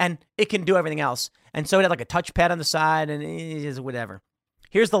 And it can do everything else. And so it had like a touchpad on the side and it is whatever.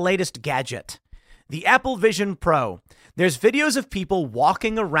 Here's the latest gadget. The Apple Vision Pro. There's videos of people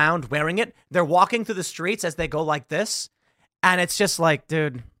walking around wearing it. They're walking through the streets as they go like this. And it's just like,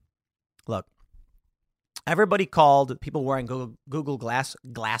 dude, look. Everybody called people wearing Google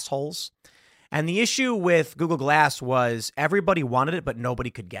Glass holes. And the issue with Google Glass was everybody wanted it, but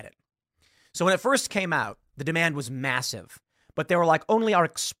nobody could get it. So when it first came out, the demand was massive. But they were like, only our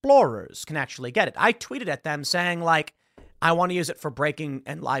explorers can actually get it. I tweeted at them saying like, I want to use it for breaking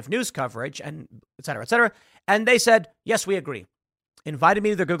and live news coverage and et cetera, et cetera. And they said, yes, we agree. Invited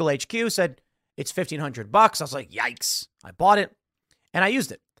me to their Google HQ, said it's $1,500. I was like, yikes. I bought it and I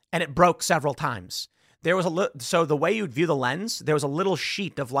used it and it broke several times. There was so the way you'd view the lens, there was a little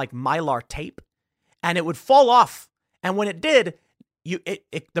sheet of like Mylar tape and it would fall off. And when it did,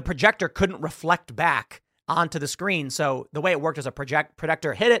 the projector couldn't reflect back onto the screen. So the way it worked is a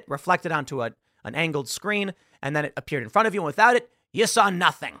projector hit it, reflected onto an angled screen, and then it appeared in front of you. And without it, you saw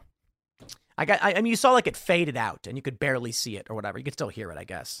nothing. I mean, you saw like it faded out and you could barely see it or whatever. You could still hear it, I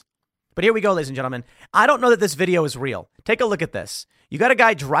guess. But here we go, ladies and gentlemen. I don't know that this video is real. Take a look at this. You got a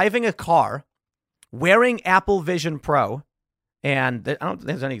guy driving a car wearing Apple Vision Pro, and I don't think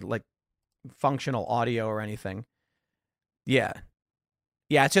there's any like functional audio or anything. Yeah,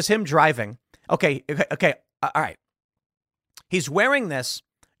 it's just him driving. Okay. All right. He's wearing this,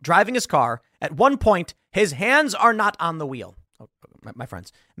 driving his car. At one point, his hands are not on the wheel. Oh, my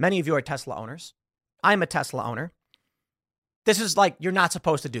friends, many of you are Tesla owners. I'm a Tesla owner. This is like, you're not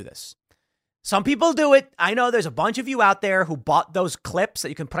supposed to do this. Some people do it. I know there's a bunch of you out there who bought those clips that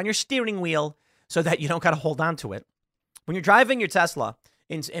you can put on your steering wheel so that you don't got to hold on to it. When you're driving your Tesla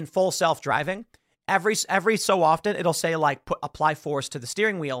in full self-driving, every so often, it'll say like apply force to the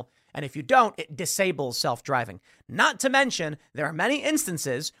steering wheel. And if you don't, it disables self-driving. Not to mention, there are many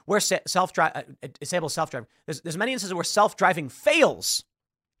instances where it disables self-driving. There's many instances where self-driving fails.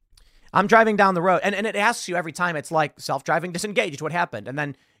 I'm driving down the road, and it asks you every time, it's like self-driving disengaged, what happened? And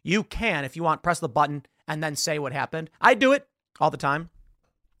then you can, if you want, press the button and then say what happened. I do it all the time.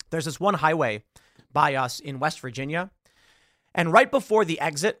 There's this one highway by us in West Virginia, and right before the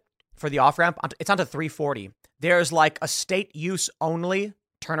exit for the off-ramp, it's onto 340. There's like a state use only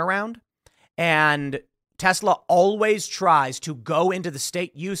turnaround, and Tesla always tries to go into the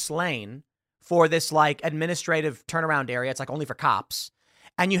state use lane for this like administrative turnaround area. It's like only for cops.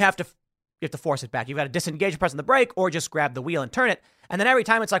 And you have to force it back. You've got to disengage, pressing the brake, or just grab the wheel and turn it. And then every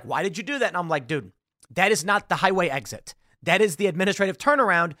time it's like, why did you do that? And I'm like, dude, that is not the highway exit. That is the administrative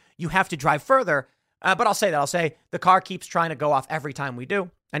turnaround. You have to drive further. But I'll say the car keeps trying to go off every time we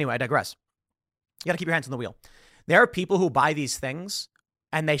do. Anyway, I digress. You got to keep your hands on the wheel. There are people who buy these things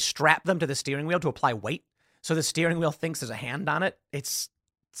and they strap them to the steering wheel to apply weight. So the steering wheel thinks there's a hand on it. It's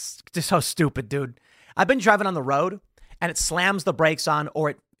just so stupid, dude. I've been driving on the road and it slams the brakes on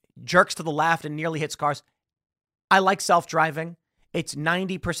or it jerks to the left and nearly hits cars. I like self-driving. It's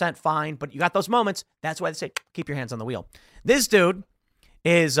 90% fine, but you got those moments. That's why they say, keep your hands on the wheel. This dude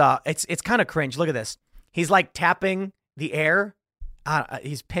is, it's kind of cringe. Look at this. He's like tapping the air.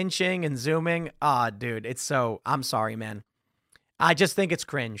 He's pinching and zooming. Dude, it's so, I'm sorry, man. I just think it's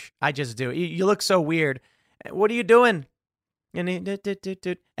cringe. I just do. You look so weird. What are you doing? And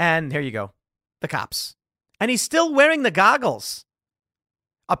here you go. The cops. And he's still wearing the goggles.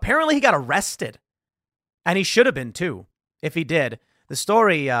 Apparently he got arrested. And he should have been too, if he did. The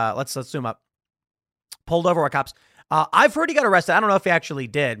story, let's zoom up. Pulled over by cops. I've heard he got arrested. I don't know if he actually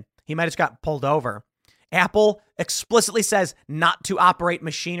did. He might have just got pulled over. Apple explicitly says not to operate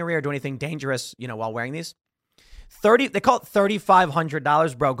machinery or do anything dangerous, while wearing these. They call it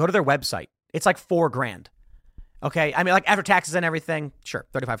 $3,500, bro. Go to their website. It's like $4,000. Okay. I mean, like after taxes and everything, sure.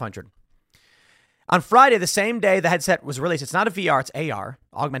 $3,500. On Friday, the same day the headset was released, it's not a VR, it's AR,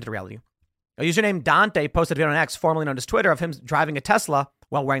 augmented reality. A user named Dante posted a video on X, formerly known as Twitter, of him driving a Tesla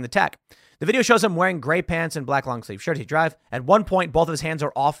while wearing the tech. The video shows him wearing gray pants and black long sleeve shirt. He drive. At one point, both of his hands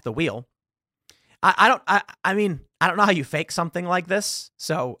are off the wheel. I don't know how you fake something like this.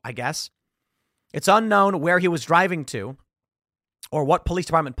 So I guess it's unknown where he was driving to or what police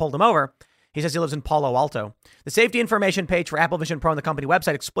department pulled him over. He says he lives in Palo Alto. The safety information page for Apple Vision Pro on the company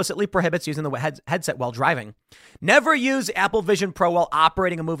website explicitly prohibits using the headset while driving. Never use Apple Vision Pro while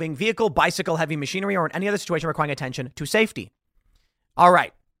operating a moving vehicle, bicycle, heavy machinery, or in any other situation requiring attention to safety. All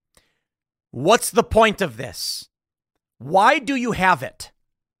right. What's the point of this? Why do you have it?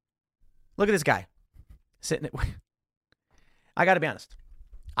 Look at this guy sitting at. I got to be honest.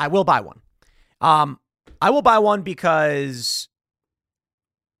 I will buy one. I will buy one because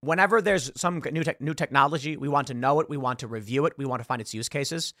whenever there's some new technology, we want to know it. We want to review it. We want to find its use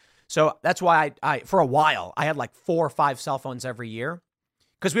cases. So that's why I for a while, I had like 4 or 5 cell phones every year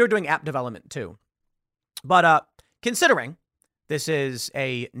because we were doing app development too. But considering this is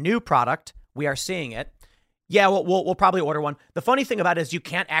a new product, we are seeing it. Yeah, we'll probably order one. The funny thing about it is you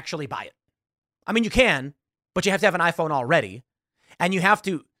can't actually buy it. I mean, you can, but you have to have an iPhone already. And you have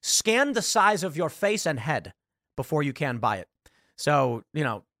to scan the size of your face and head before you can buy it. So,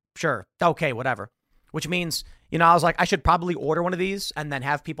 sure. Okay, whatever. Which means, I was like, I should probably order one of these and then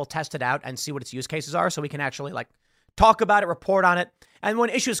have people test it out and see what its use cases are so we can actually talk about it, report on it. And when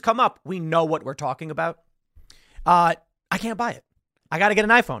issues come up, we know what we're talking about. I can't buy it. I got to get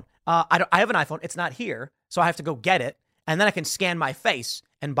an iPhone. I have an iPhone. It's not here. So I have to go get it. And then I can scan my face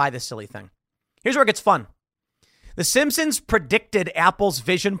and buy this silly thing. Here's where it gets fun. The Simpsons predicted Apple's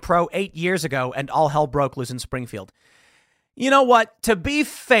Vision Pro 8 years ago, and all hell broke loose in Springfield. You know what? To be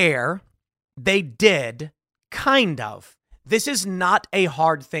fair, they did, kind of. This is not a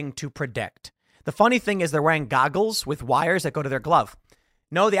hard thing to predict. The funny thing is they're wearing goggles with wires that go to their glove.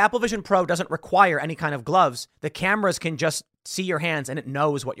 No, the Apple Vision Pro doesn't require any kind of gloves. The cameras can just see your hands and it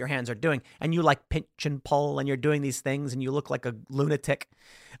knows what your hands are doing. And you pinch and pull and you're doing these things and you look like a lunatic.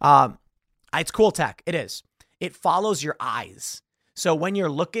 It's cool tech. It is. It follows your eyes. So when you're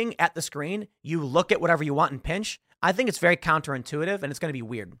looking at the screen, you look at whatever you want and pinch. I think it's very counterintuitive and it's going to be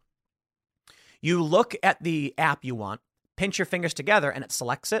weird. You look at the app you want, pinch your fingers together and it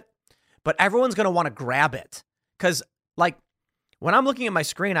selects it. But everyone's going to want to grab it. Because when I'm looking at my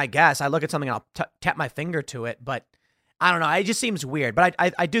screen, I guess I look at something and I'll tap my finger to it. But I don't know. It just seems weird. But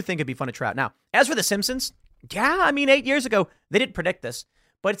I do think it'd be fun to try out. Now, as for The Simpsons, 8 years ago, they didn't predict this.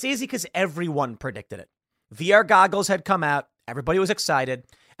 But it's easy because everyone predicted it. VR goggles had come out. Everybody was excited.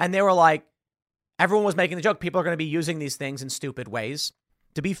 And they were everyone was making the joke. People are going to be using these things in stupid ways.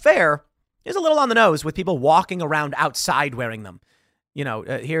 To be fair, it's a little on the nose with people walking around outside wearing them.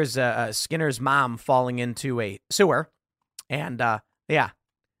 Here's Skinner's mom falling into a sewer. And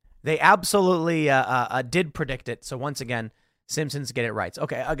they absolutely did predict it. So once again, Simpsons get it right.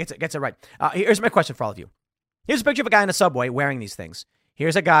 Okay, gets it right. Here's my question for all of you. Here's a picture of a guy in a subway wearing these things.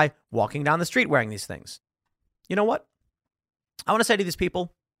 Here's a guy walking down the street wearing these things. You know what? I want to say to these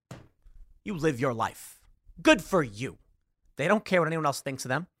people, you live your life. Good for you. They don't care what anyone else thinks of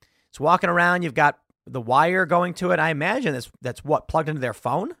them. It's walking around. You've got the wire going to it. I imagine that's what, plugged into their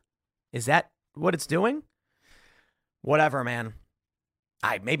phone? Is that what it's doing? Whatever, man.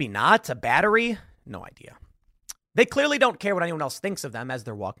 Maybe not. A battery? No idea. They clearly don't care what anyone else thinks of them as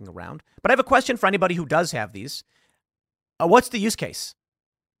they're walking around. But I have a question for anybody who does have these. What's the use case?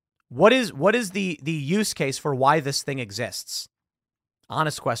 What is the use case for why this thing exists?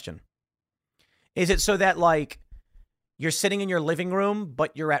 Honest question. Is it so that, like, you're sitting in your living room,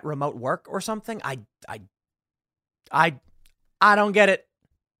 but you're at remote work or something? I don't get it.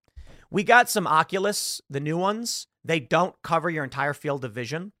 We got some Oculus, the new ones. They don't cover your entire field of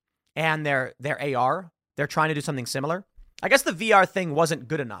vision, and they're AR. They're trying to do something similar. I guess the VR thing wasn't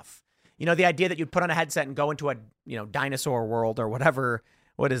good enough. You know, the idea that you'd put on a headset and go into a, dinosaur world or whatever.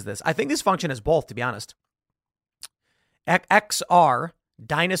 What is this? I think this function is both, to be honest. XR,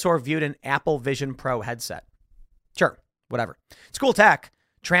 dinosaur viewed in Apple Vision Pro headset. Sure, whatever. It's cool tech.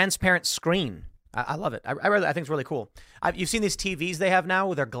 Transparent screen. I love it. I think it's really cool. You've seen these TVs they have now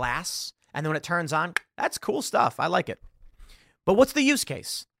with their glass, and then when it turns on, that's cool stuff. I like it. But what's the use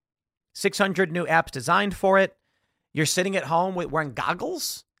case? 600 new apps designed for it. You're sitting at home wearing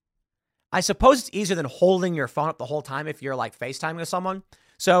goggles? I suppose it's easier than holding your phone up the whole time if you're like FaceTiming with someone.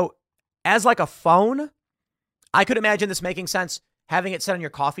 So as like a phone, I could imagine this making sense, having it set on your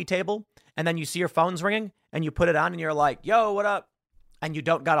coffee table, and then you see your phone's ringing and you put it on and you're like, yo, what up? And you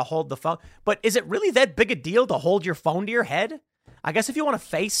don't got to hold the phone. But is it really that big a deal to hold your phone to your head? I guess if you want to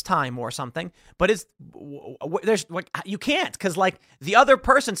FaceTime or something, but you can't, because like the other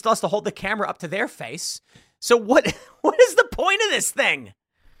person still has to hold the camera up to their face. So what is the point of this thing?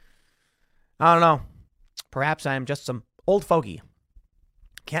 I don't know. Perhaps I am just some old fogey.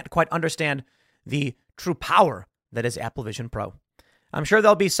 Can't quite understand the true power that is Apple Vision Pro. I'm sure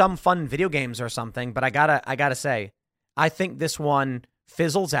there'll be some fun video games or something, but I gotta say, I think this one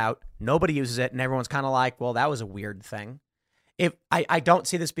fizzles out. Nobody uses it, and everyone's kind of like, well, that was a weird thing. If I don't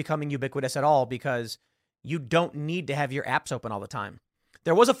see this becoming ubiquitous at all, because you don't need to have your apps open all the time.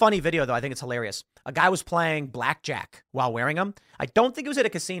 There was a funny video, though. I think it's hilarious. A guy was playing blackjack while wearing them. I don't think it was at a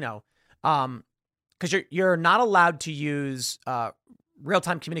casino, because you're not allowed to use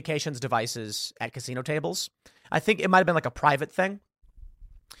real-time communications devices at casino tables. I think it might have been like a private thing.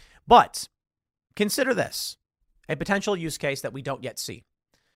 But consider this, a potential use case that we don't yet see.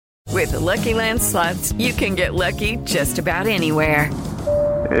 With the Lucky Land Slots, you can get lucky just about anywhere.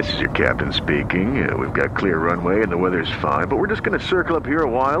 This is your captain speaking. We've got clear runway and the weather's fine, but we're just going to circle up here a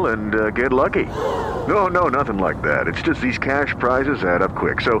while and get lucky. No, nothing like that. It's just these cash prizes add up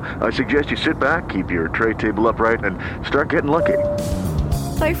quick. So I suggest you sit back, keep your tray table upright, and start getting lucky.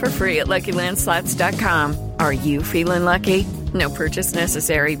 Play for free at LuckyLandSlots.com. Are you feeling lucky? No purchase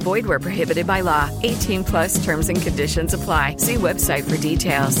necessary. Void where prohibited by law. 18+ terms and conditions apply. See website for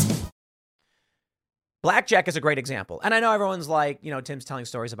details. Blackjack is a great example. And I know everyone's like, Tim's telling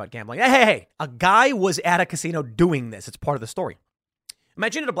stories about gambling. Hey, a guy was at a casino doing this. It's part of the story.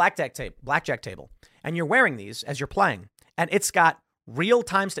 Imagine at a blackjack table, and you're wearing these as you're playing, and it's got real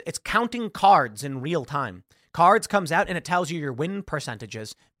time. It's counting cards in real time. Cards comes out, and it tells you your win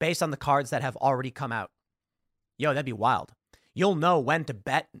percentages based on the cards that have already come out. Yo, that'd be wild. You'll know when to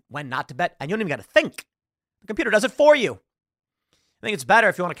bet, when not to bet, and you don't even got to think. The computer does it for you. I think it's better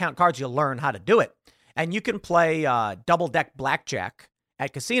if you want to count cards, you'll learn how to do it. And you can play double-deck blackjack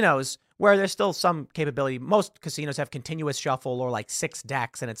at casinos where there's still some capability. Most casinos have continuous shuffle or like 6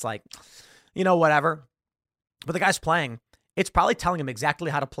 decks, and it's like, whatever. But the guy's playing, it's probably telling him exactly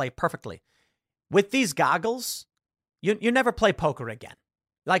how to play perfectly. With these goggles, you never play poker again.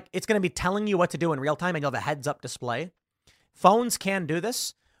 Like, it's going to be telling you what to do in real time, and you'll have a heads-up display. Phones can do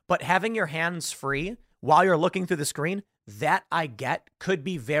this, but having your hands free while you're looking through the screen, that I get could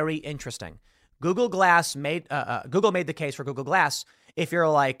be very interesting. Google made the case for Google Glass. If you're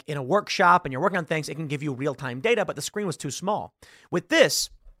like in a workshop and you're working on things, it can give you real-time data, but the screen was too small. With this,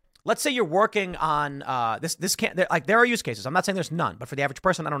 let's say you're working on this can't, there are use cases. I'm not saying there's none, but for the average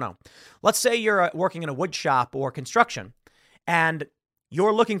person, I don't know. Let's say you're working in a wood shop or construction, and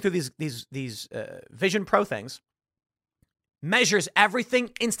you're looking through these Vision Pro things. Measures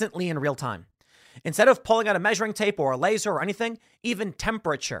everything instantly in real time. Instead of pulling out a measuring tape or a laser or anything, even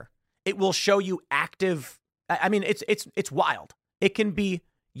temperature, it will show you active. I mean, it's wild. It can be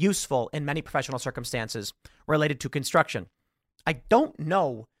useful in many professional circumstances related to construction. I don't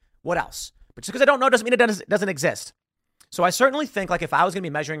know what else, but just because I don't know doesn't mean it doesn't exist. So I certainly think, like, if I was going to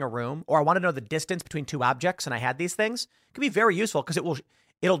be measuring a room, or I want to know the distance between 2 objects and I had these things, it could be very useful because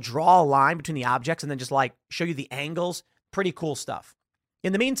it'll draw a line between the objects and then just like show you the angles. Pretty cool stuff.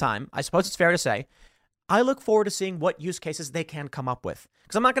 In the meantime, I suppose it's fair to say, I look forward to seeing what use cases they can come up with.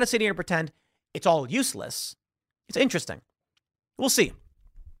 Because I'm not going to sit here and pretend it's all useless. It's interesting. We'll see.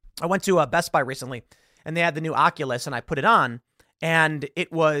 I went to Best Buy recently, and they had the new Oculus, and I put it on, and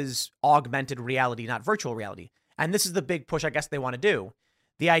it was augmented reality, not virtual reality. And this is the big push I guess they want to do.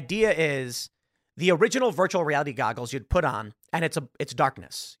 The idea is the original virtual reality goggles you'd put on, and it's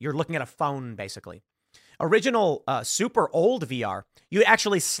darkness. You're looking at a phone, basically. Original super old VR, you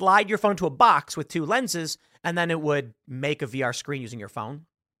actually slide your phone to a box with two lenses, and then it would make a VR screen using your phone.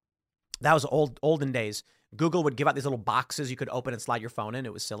 That was olden days. Google would give out these little boxes you could open and slide your phone in.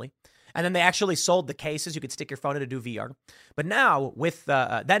 It was silly. And then they actually sold the cases. You could stick your phone in to do VR. But now with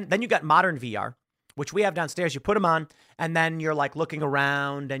then you got modern VR, which we have downstairs. You put them on, and then you're like looking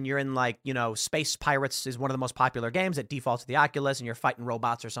around, and you're in like, Space Pirates is one of the most popular games that defaults to the Oculus, and you're fighting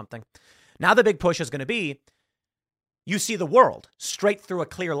robots or something. Now the big push is going to be you see the world straight through a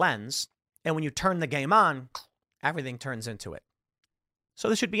clear lens, and when you turn the game on, everything turns into it. So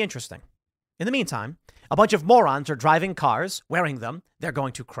this should be interesting. In the meantime, a bunch of morons are driving cars, wearing them. They're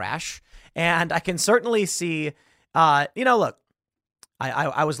going to crash. And I can certainly see, look,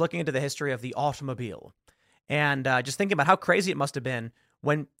 I was looking into the history of the automobile and just thinking about how crazy it must have been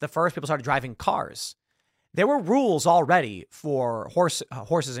when the first people started driving cars. There were rules already for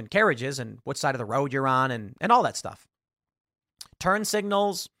horses and carriages and what side of the road you're on and all that stuff. Turn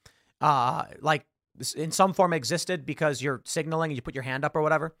signals, like in some form existed because you're signaling and you put your hand up or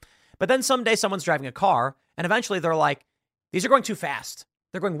whatever. But then someday someone's driving a car and eventually they're like, these are going too fast.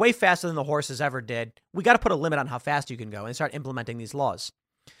 They're going way faster than the horses ever did. We got to put a limit on how fast you can go and start implementing these laws.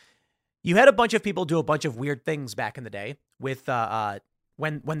 You had a bunch of people do a bunch of weird things back in the day with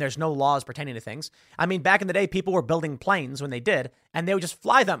when there's no laws pertaining to things. I mean, back in the day, people were building planes when they did, and they would just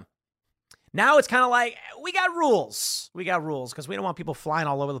fly them. Now it's kind of like, we got rules. We got rules because we don't want people flying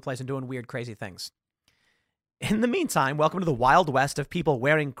all over the place and doing weird, crazy things. In the meantime, welcome to the Wild West of people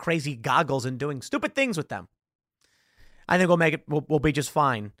wearing crazy goggles and doing stupid things with them. I think we'll be just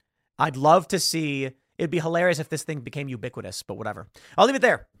fine. I'd love to see, it'd be hilarious if this thing became ubiquitous, but whatever. I'll leave it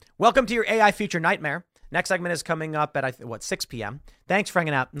there. Welcome to your AI future nightmare. Next segment is coming up at, 6 p.m. Thanks for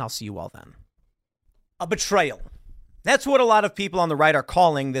hanging out, and I'll see you all then. A betrayal. That's what a lot of people on the right are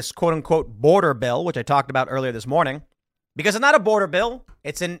calling this quote-unquote border bill, which I talked about earlier this morning. Because it's not a border bill.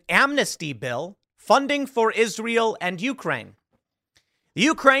 It's an amnesty bill. Funding for Israel and Ukraine. The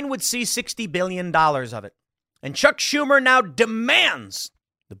Ukraine would see $60 billion of it. And Chuck Schumer now demands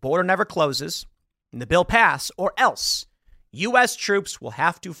the border never closes and the bill pass, or else U.S. troops will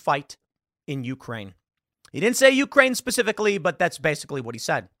have to fight in Ukraine. He didn't say Ukraine specifically, but that's basically what he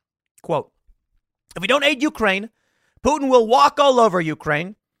said. Quote, if we don't aid Ukraine, Putin will walk all over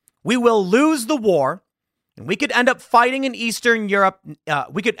Ukraine. We will lose the war. And we could end up fighting in Eastern Europe.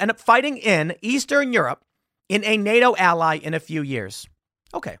 In a NATO ally in a few years.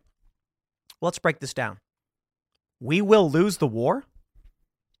 Okay, let's break this down. We will lose the war.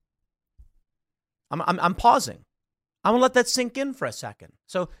 I'm pausing. I'm gonna let that sink in for a second.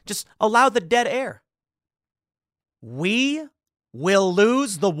 So just allow the dead air. We will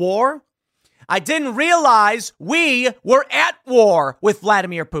lose the war. I didn't realize we were at war with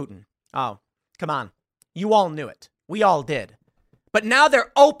Vladimir Putin. Oh, come on. You all knew it. We all did. But now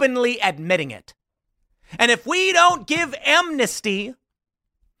they're openly admitting it. And if we don't give amnesty,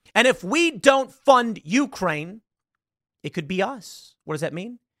 and if we don't fund Ukraine, it could be us. What does that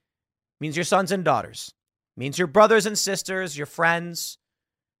mean? It means your sons and daughters. It means your brothers and sisters, your friends.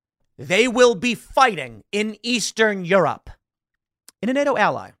 They will be fighting in Eastern Europe, in a NATO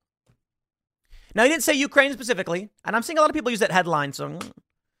ally. Now, he didn't say Ukraine specifically, and I'm seeing a lot of people use that headline, so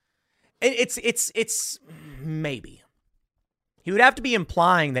it's maybe. He would have to be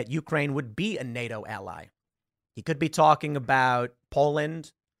implying that Ukraine would be a NATO ally. He could be talking about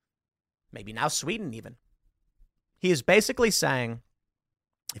Poland, maybe now Sweden even. He is basically saying,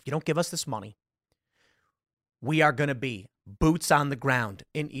 if you don't give us this money, we are going to be boots on the ground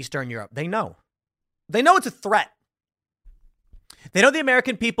in Eastern Europe. They know. They know it's a threat. They know the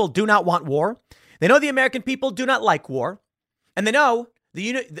American people do not want war. They know the American people do not like war. And they know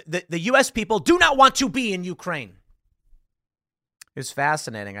the U.S. people do not want to be in Ukraine. It's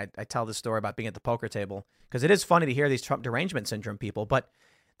fascinating. I tell this story about being at the poker table because it is funny to hear these Trump derangement syndrome people. But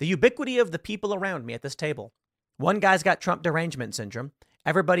the ubiquity of the people around me at this table. One guy's got Trump derangement syndrome.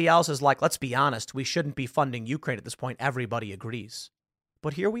 Everybody else is like, let's be honest, we shouldn't be funding Ukraine at this point. Everybody agrees.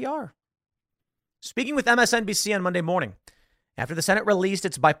 But here we are. Speaking with MSNBC on Monday morning, after the Senate released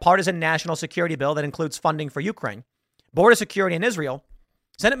its bipartisan national security bill that includes funding for Ukraine, border security in Israel,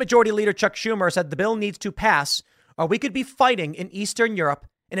 Senate Majority Leader Chuck Schumer said the bill needs to pass or we could be fighting in Eastern Europe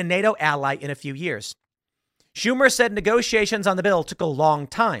in a NATO ally in a few years. Schumer said negotiations on the bill took a long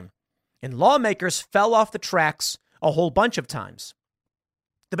time. And lawmakers fell off the tracks a whole bunch of times.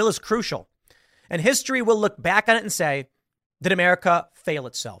 The bill is crucial, and history will look back on it and say, did America fail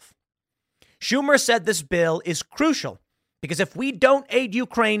itself? Schumer said this bill is crucial because if we don't aid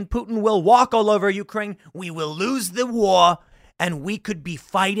Ukraine, Putin will walk all over Ukraine. We will lose the war, and we could be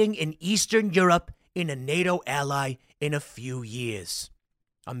fighting in Eastern Europe in a NATO ally in a few years.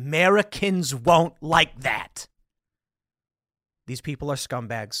 Americans won't like that. These people are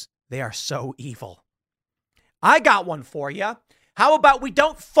scumbags. They are so evil. I got one for you. How about we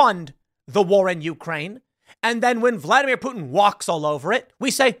don't fund the war in Ukraine, and then when Vladimir Putin walks all over it,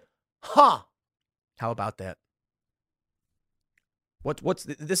 we say, huh, how about that?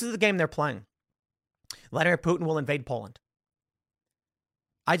 This is the game they're playing. Vladimir Putin will invade Poland.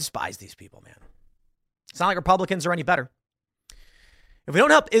 I despise these people, man. It's not like Republicans are any better. If we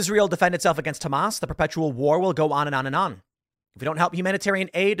don't help Israel defend itself against Hamas, the perpetual war will go on and on and on. If we don't help humanitarian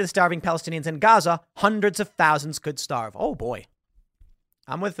aid to the starving Palestinians in Gaza, hundreds of thousands could starve. Oh, boy.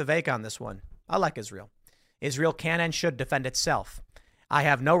 I'm with Vivek on this one. I like Israel. Israel can and should defend itself. I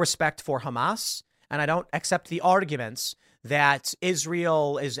have no respect for Hamas, and I don't accept the arguments that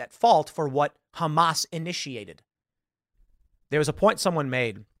Israel is at fault for what Hamas initiated. There was a point someone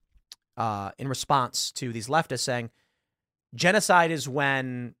made in response to these leftists saying, genocide is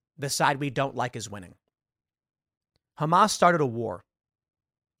when the side we don't like is winning. Hamas started a war.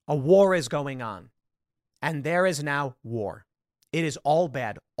 A war is going on. And there is now war. It is all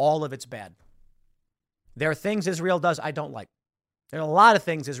bad. All of it's bad. There are things Israel does I don't like. There are a lot of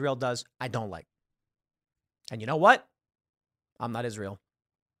things Israel does I don't like. And you know what? I'm not Israel.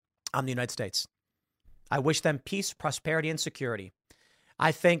 I'm the United States. I wish them peace, prosperity, and security.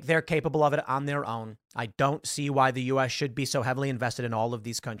 I think they're capable of it on their own. I don't see why the U.S. should be so heavily invested in all of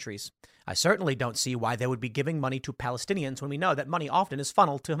these countries. I certainly don't see why they would be giving money to Palestinians when we know that money often is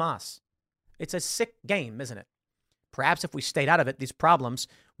funneled to Hamas. It's a sick game, isn't it? Perhaps if we stayed out of it, these problems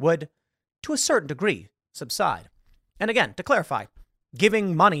would, to a certain degree, subside. And again, to clarify,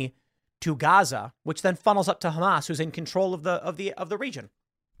 giving money to Gaza, which then funnels up to Hamas, who's in control of the region.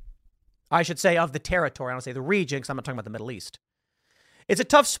 I should say of the territory. I don't say the region because I'm not talking about the Middle East. It's a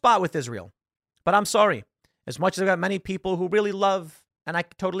tough spot with Israel, but I'm sorry. As much as I've got many people who really love, and I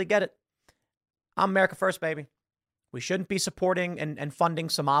totally get it, I'm America first, baby. We shouldn't be supporting and funding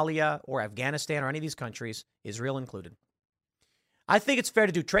Somalia or Afghanistan or any of these countries, Israel included. I think it's fair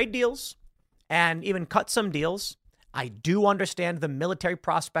to do trade deals and even cut some deals. I do understand the military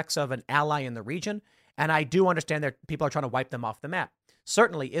prospects of an ally in the region, and I do understand that people are trying to wipe them off the map.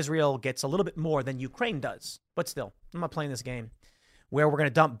 Certainly, Israel gets a little bit more than Ukraine does, but still, I'm not playing this game where we're going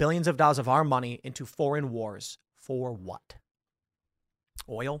to dump billions of dollars of our money into foreign wars. For what?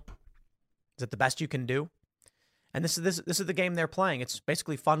 Oil? Is it the best you can do? And this is the game they're playing. It's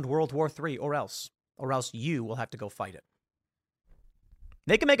basically fund World War III or else you will have to go fight it.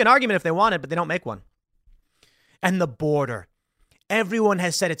 They can make an argument if they want it, but they don't make one. And the border. Everyone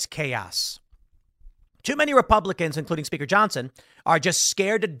has said it's chaos. Too many Republicans, including Speaker Johnson, are just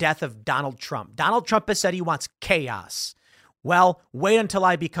scared to death of Donald Trump. Donald Trump has said he wants chaos. Well, wait until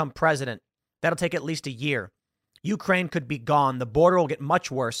I become president. That'll take at least a year. Ukraine could be gone. The border will get much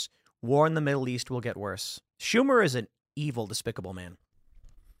worse. War in the Middle East will get worse. Schumer is an evil, despicable man.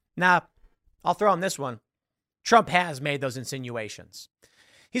 Now, I'll throw in this one. Trump has made those insinuations.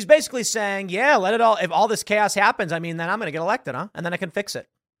 He's basically saying, yeah, let it all, if all this chaos happens, then I'm going to get elected, huh? And then I can fix it.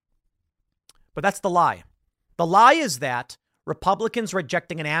 But that's the lie. The lie is that Republicans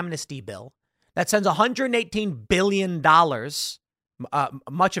rejecting an amnesty bill that sends $118 billion,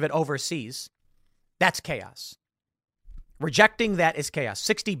 much of it overseas, that's chaos. Rejecting that is chaos.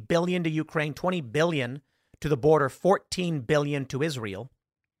 $60 billion to Ukraine, $20 billion to the border, $14 billion to Israel.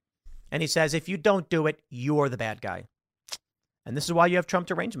 And he says, if you don't do it, you're the bad guy. And this is why you have Trump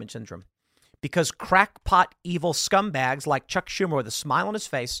derangement syndrome. Because crackpot evil scumbags like Chuck Schumer with a smile on his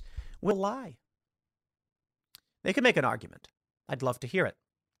face will lie. They can make an argument. I'd love to hear it.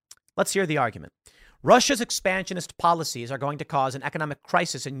 Let's hear the argument. Russia's expansionist policies are going to cause an economic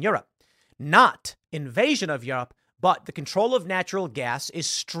crisis in Europe. Not invasion of Europe, but the control of natural gas is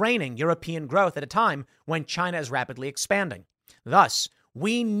straining European growth at a time when China is rapidly expanding. Thus,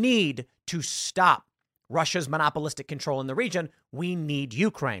 we need to stop Russia's monopolistic control in the region. We need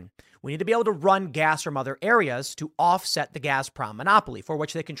Ukraine. We need to be able to run gas from other areas to offset the Gazprom monopoly, for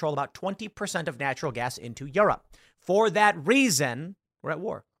which they control about 20% of natural gas into Europe. For that reason, we're at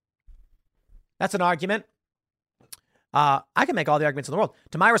war. That's an argument. I can make all the arguments in the world.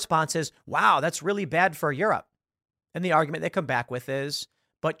 To my response is, wow, that's really bad for Europe. And the argument they come back with is,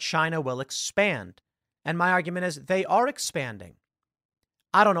 but China will expand. And my argument is they are expanding.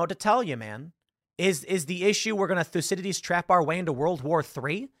 I don't know what to tell you, man. Is the issue we're going to Thucydides trap our way into World War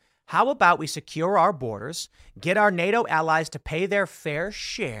III? How about we secure our borders, get our NATO allies to pay their fair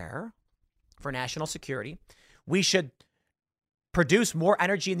share for national security? We should produce more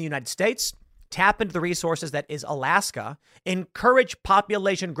energy in the United States, tap into the resources that is Alaska, encourage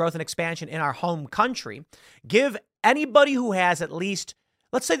population growth and expansion in our home country, give anybody who has at least,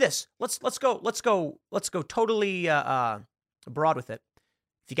 let's say this, let's go totally broad with it.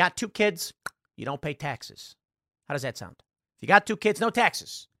 If you got 2 kids, you don't pay taxes. How does that sound? If you got 2 kids, no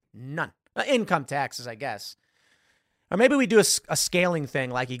taxes. None. Income taxes, I guess. Or maybe we do a scaling thing,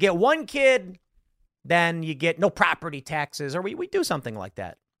 like you get 1 kid, then you get no property taxes, or we do something like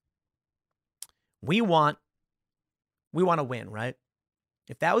that. We want to win, right?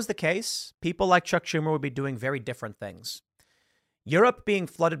 If that was the case, people like Chuck Schumer would be doing very different things. Europe being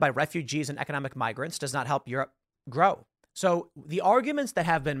flooded by refugees and economic migrants does not help Europe grow. So the arguments that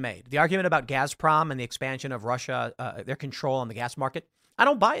have been made, the argument about Gazprom and the expansion of Russia, their control on the gas market, I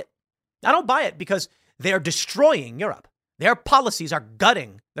don't buy it. I don't buy it because they're destroying Europe. Their policies are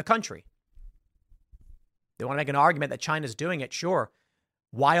gutting the country. They want to make an argument that China's doing it. Sure.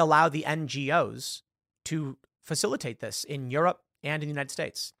 Why allow the NGOs to facilitate this in Europe and in the United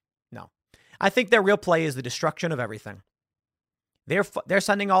States? No. I think their real play is the destruction of everything. They're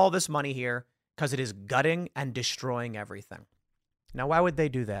sending all this money here because it is gutting and destroying everything. Now, why would they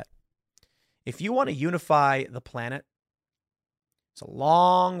do that? If you want to unify the planet, it's a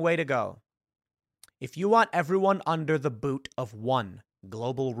long way to go. If you want everyone under the boot of one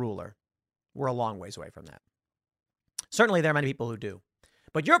global ruler, we're a long ways away from that. Certainly, there are many people who do.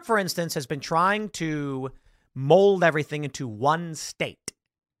 But Europe, for instance, has been trying to mold everything into one state,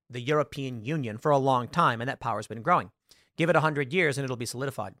 the European Union, for a long time, and that power has been growing. Give it 100 years and it'll be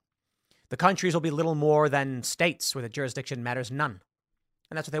solidified. The countries will be little more than states where the jurisdiction matters none.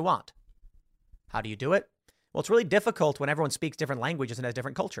 And that's what they want. How do you do it? Well, it's really difficult when everyone speaks different languages and has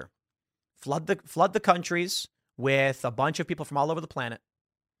different culture. Flood the countries with a bunch of people from all over the planet.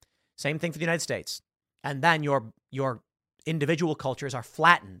 Same thing for the United States. And then your individual cultures are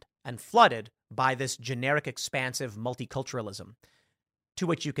flattened and flooded by this generic, expansive multiculturalism to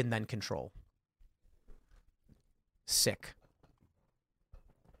which you can then control. Sick.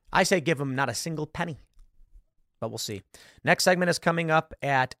 I say give them not a single penny, but we'll see. Next segment is coming up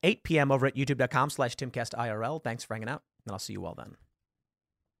at 8 p.m. over at youtube.com/TimCastIRL. Thanks for hanging out, and I'll see you all then.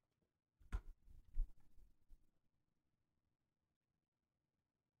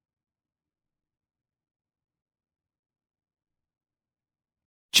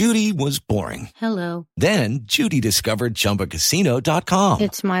 Judy was boring. Hello. Then Judy discovered ChumbaCasino.com.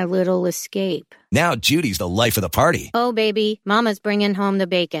 It's my little escape. Now Judy's the life of the party. Oh, baby, mama's bringing home the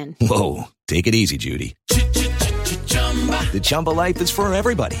bacon. Whoa, take it easy, Judy. The Chumba life is for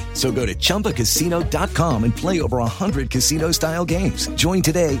everybody. So go to ChumbaCasino.com and play over 100 casino-style games. Join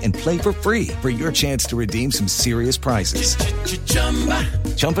today and play for free for your chance to redeem some serious prizes.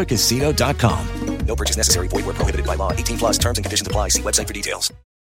 ChumbaCasino.com. No purchase necessary. Void where prohibited by law. 18+ terms and conditions apply. See website for details.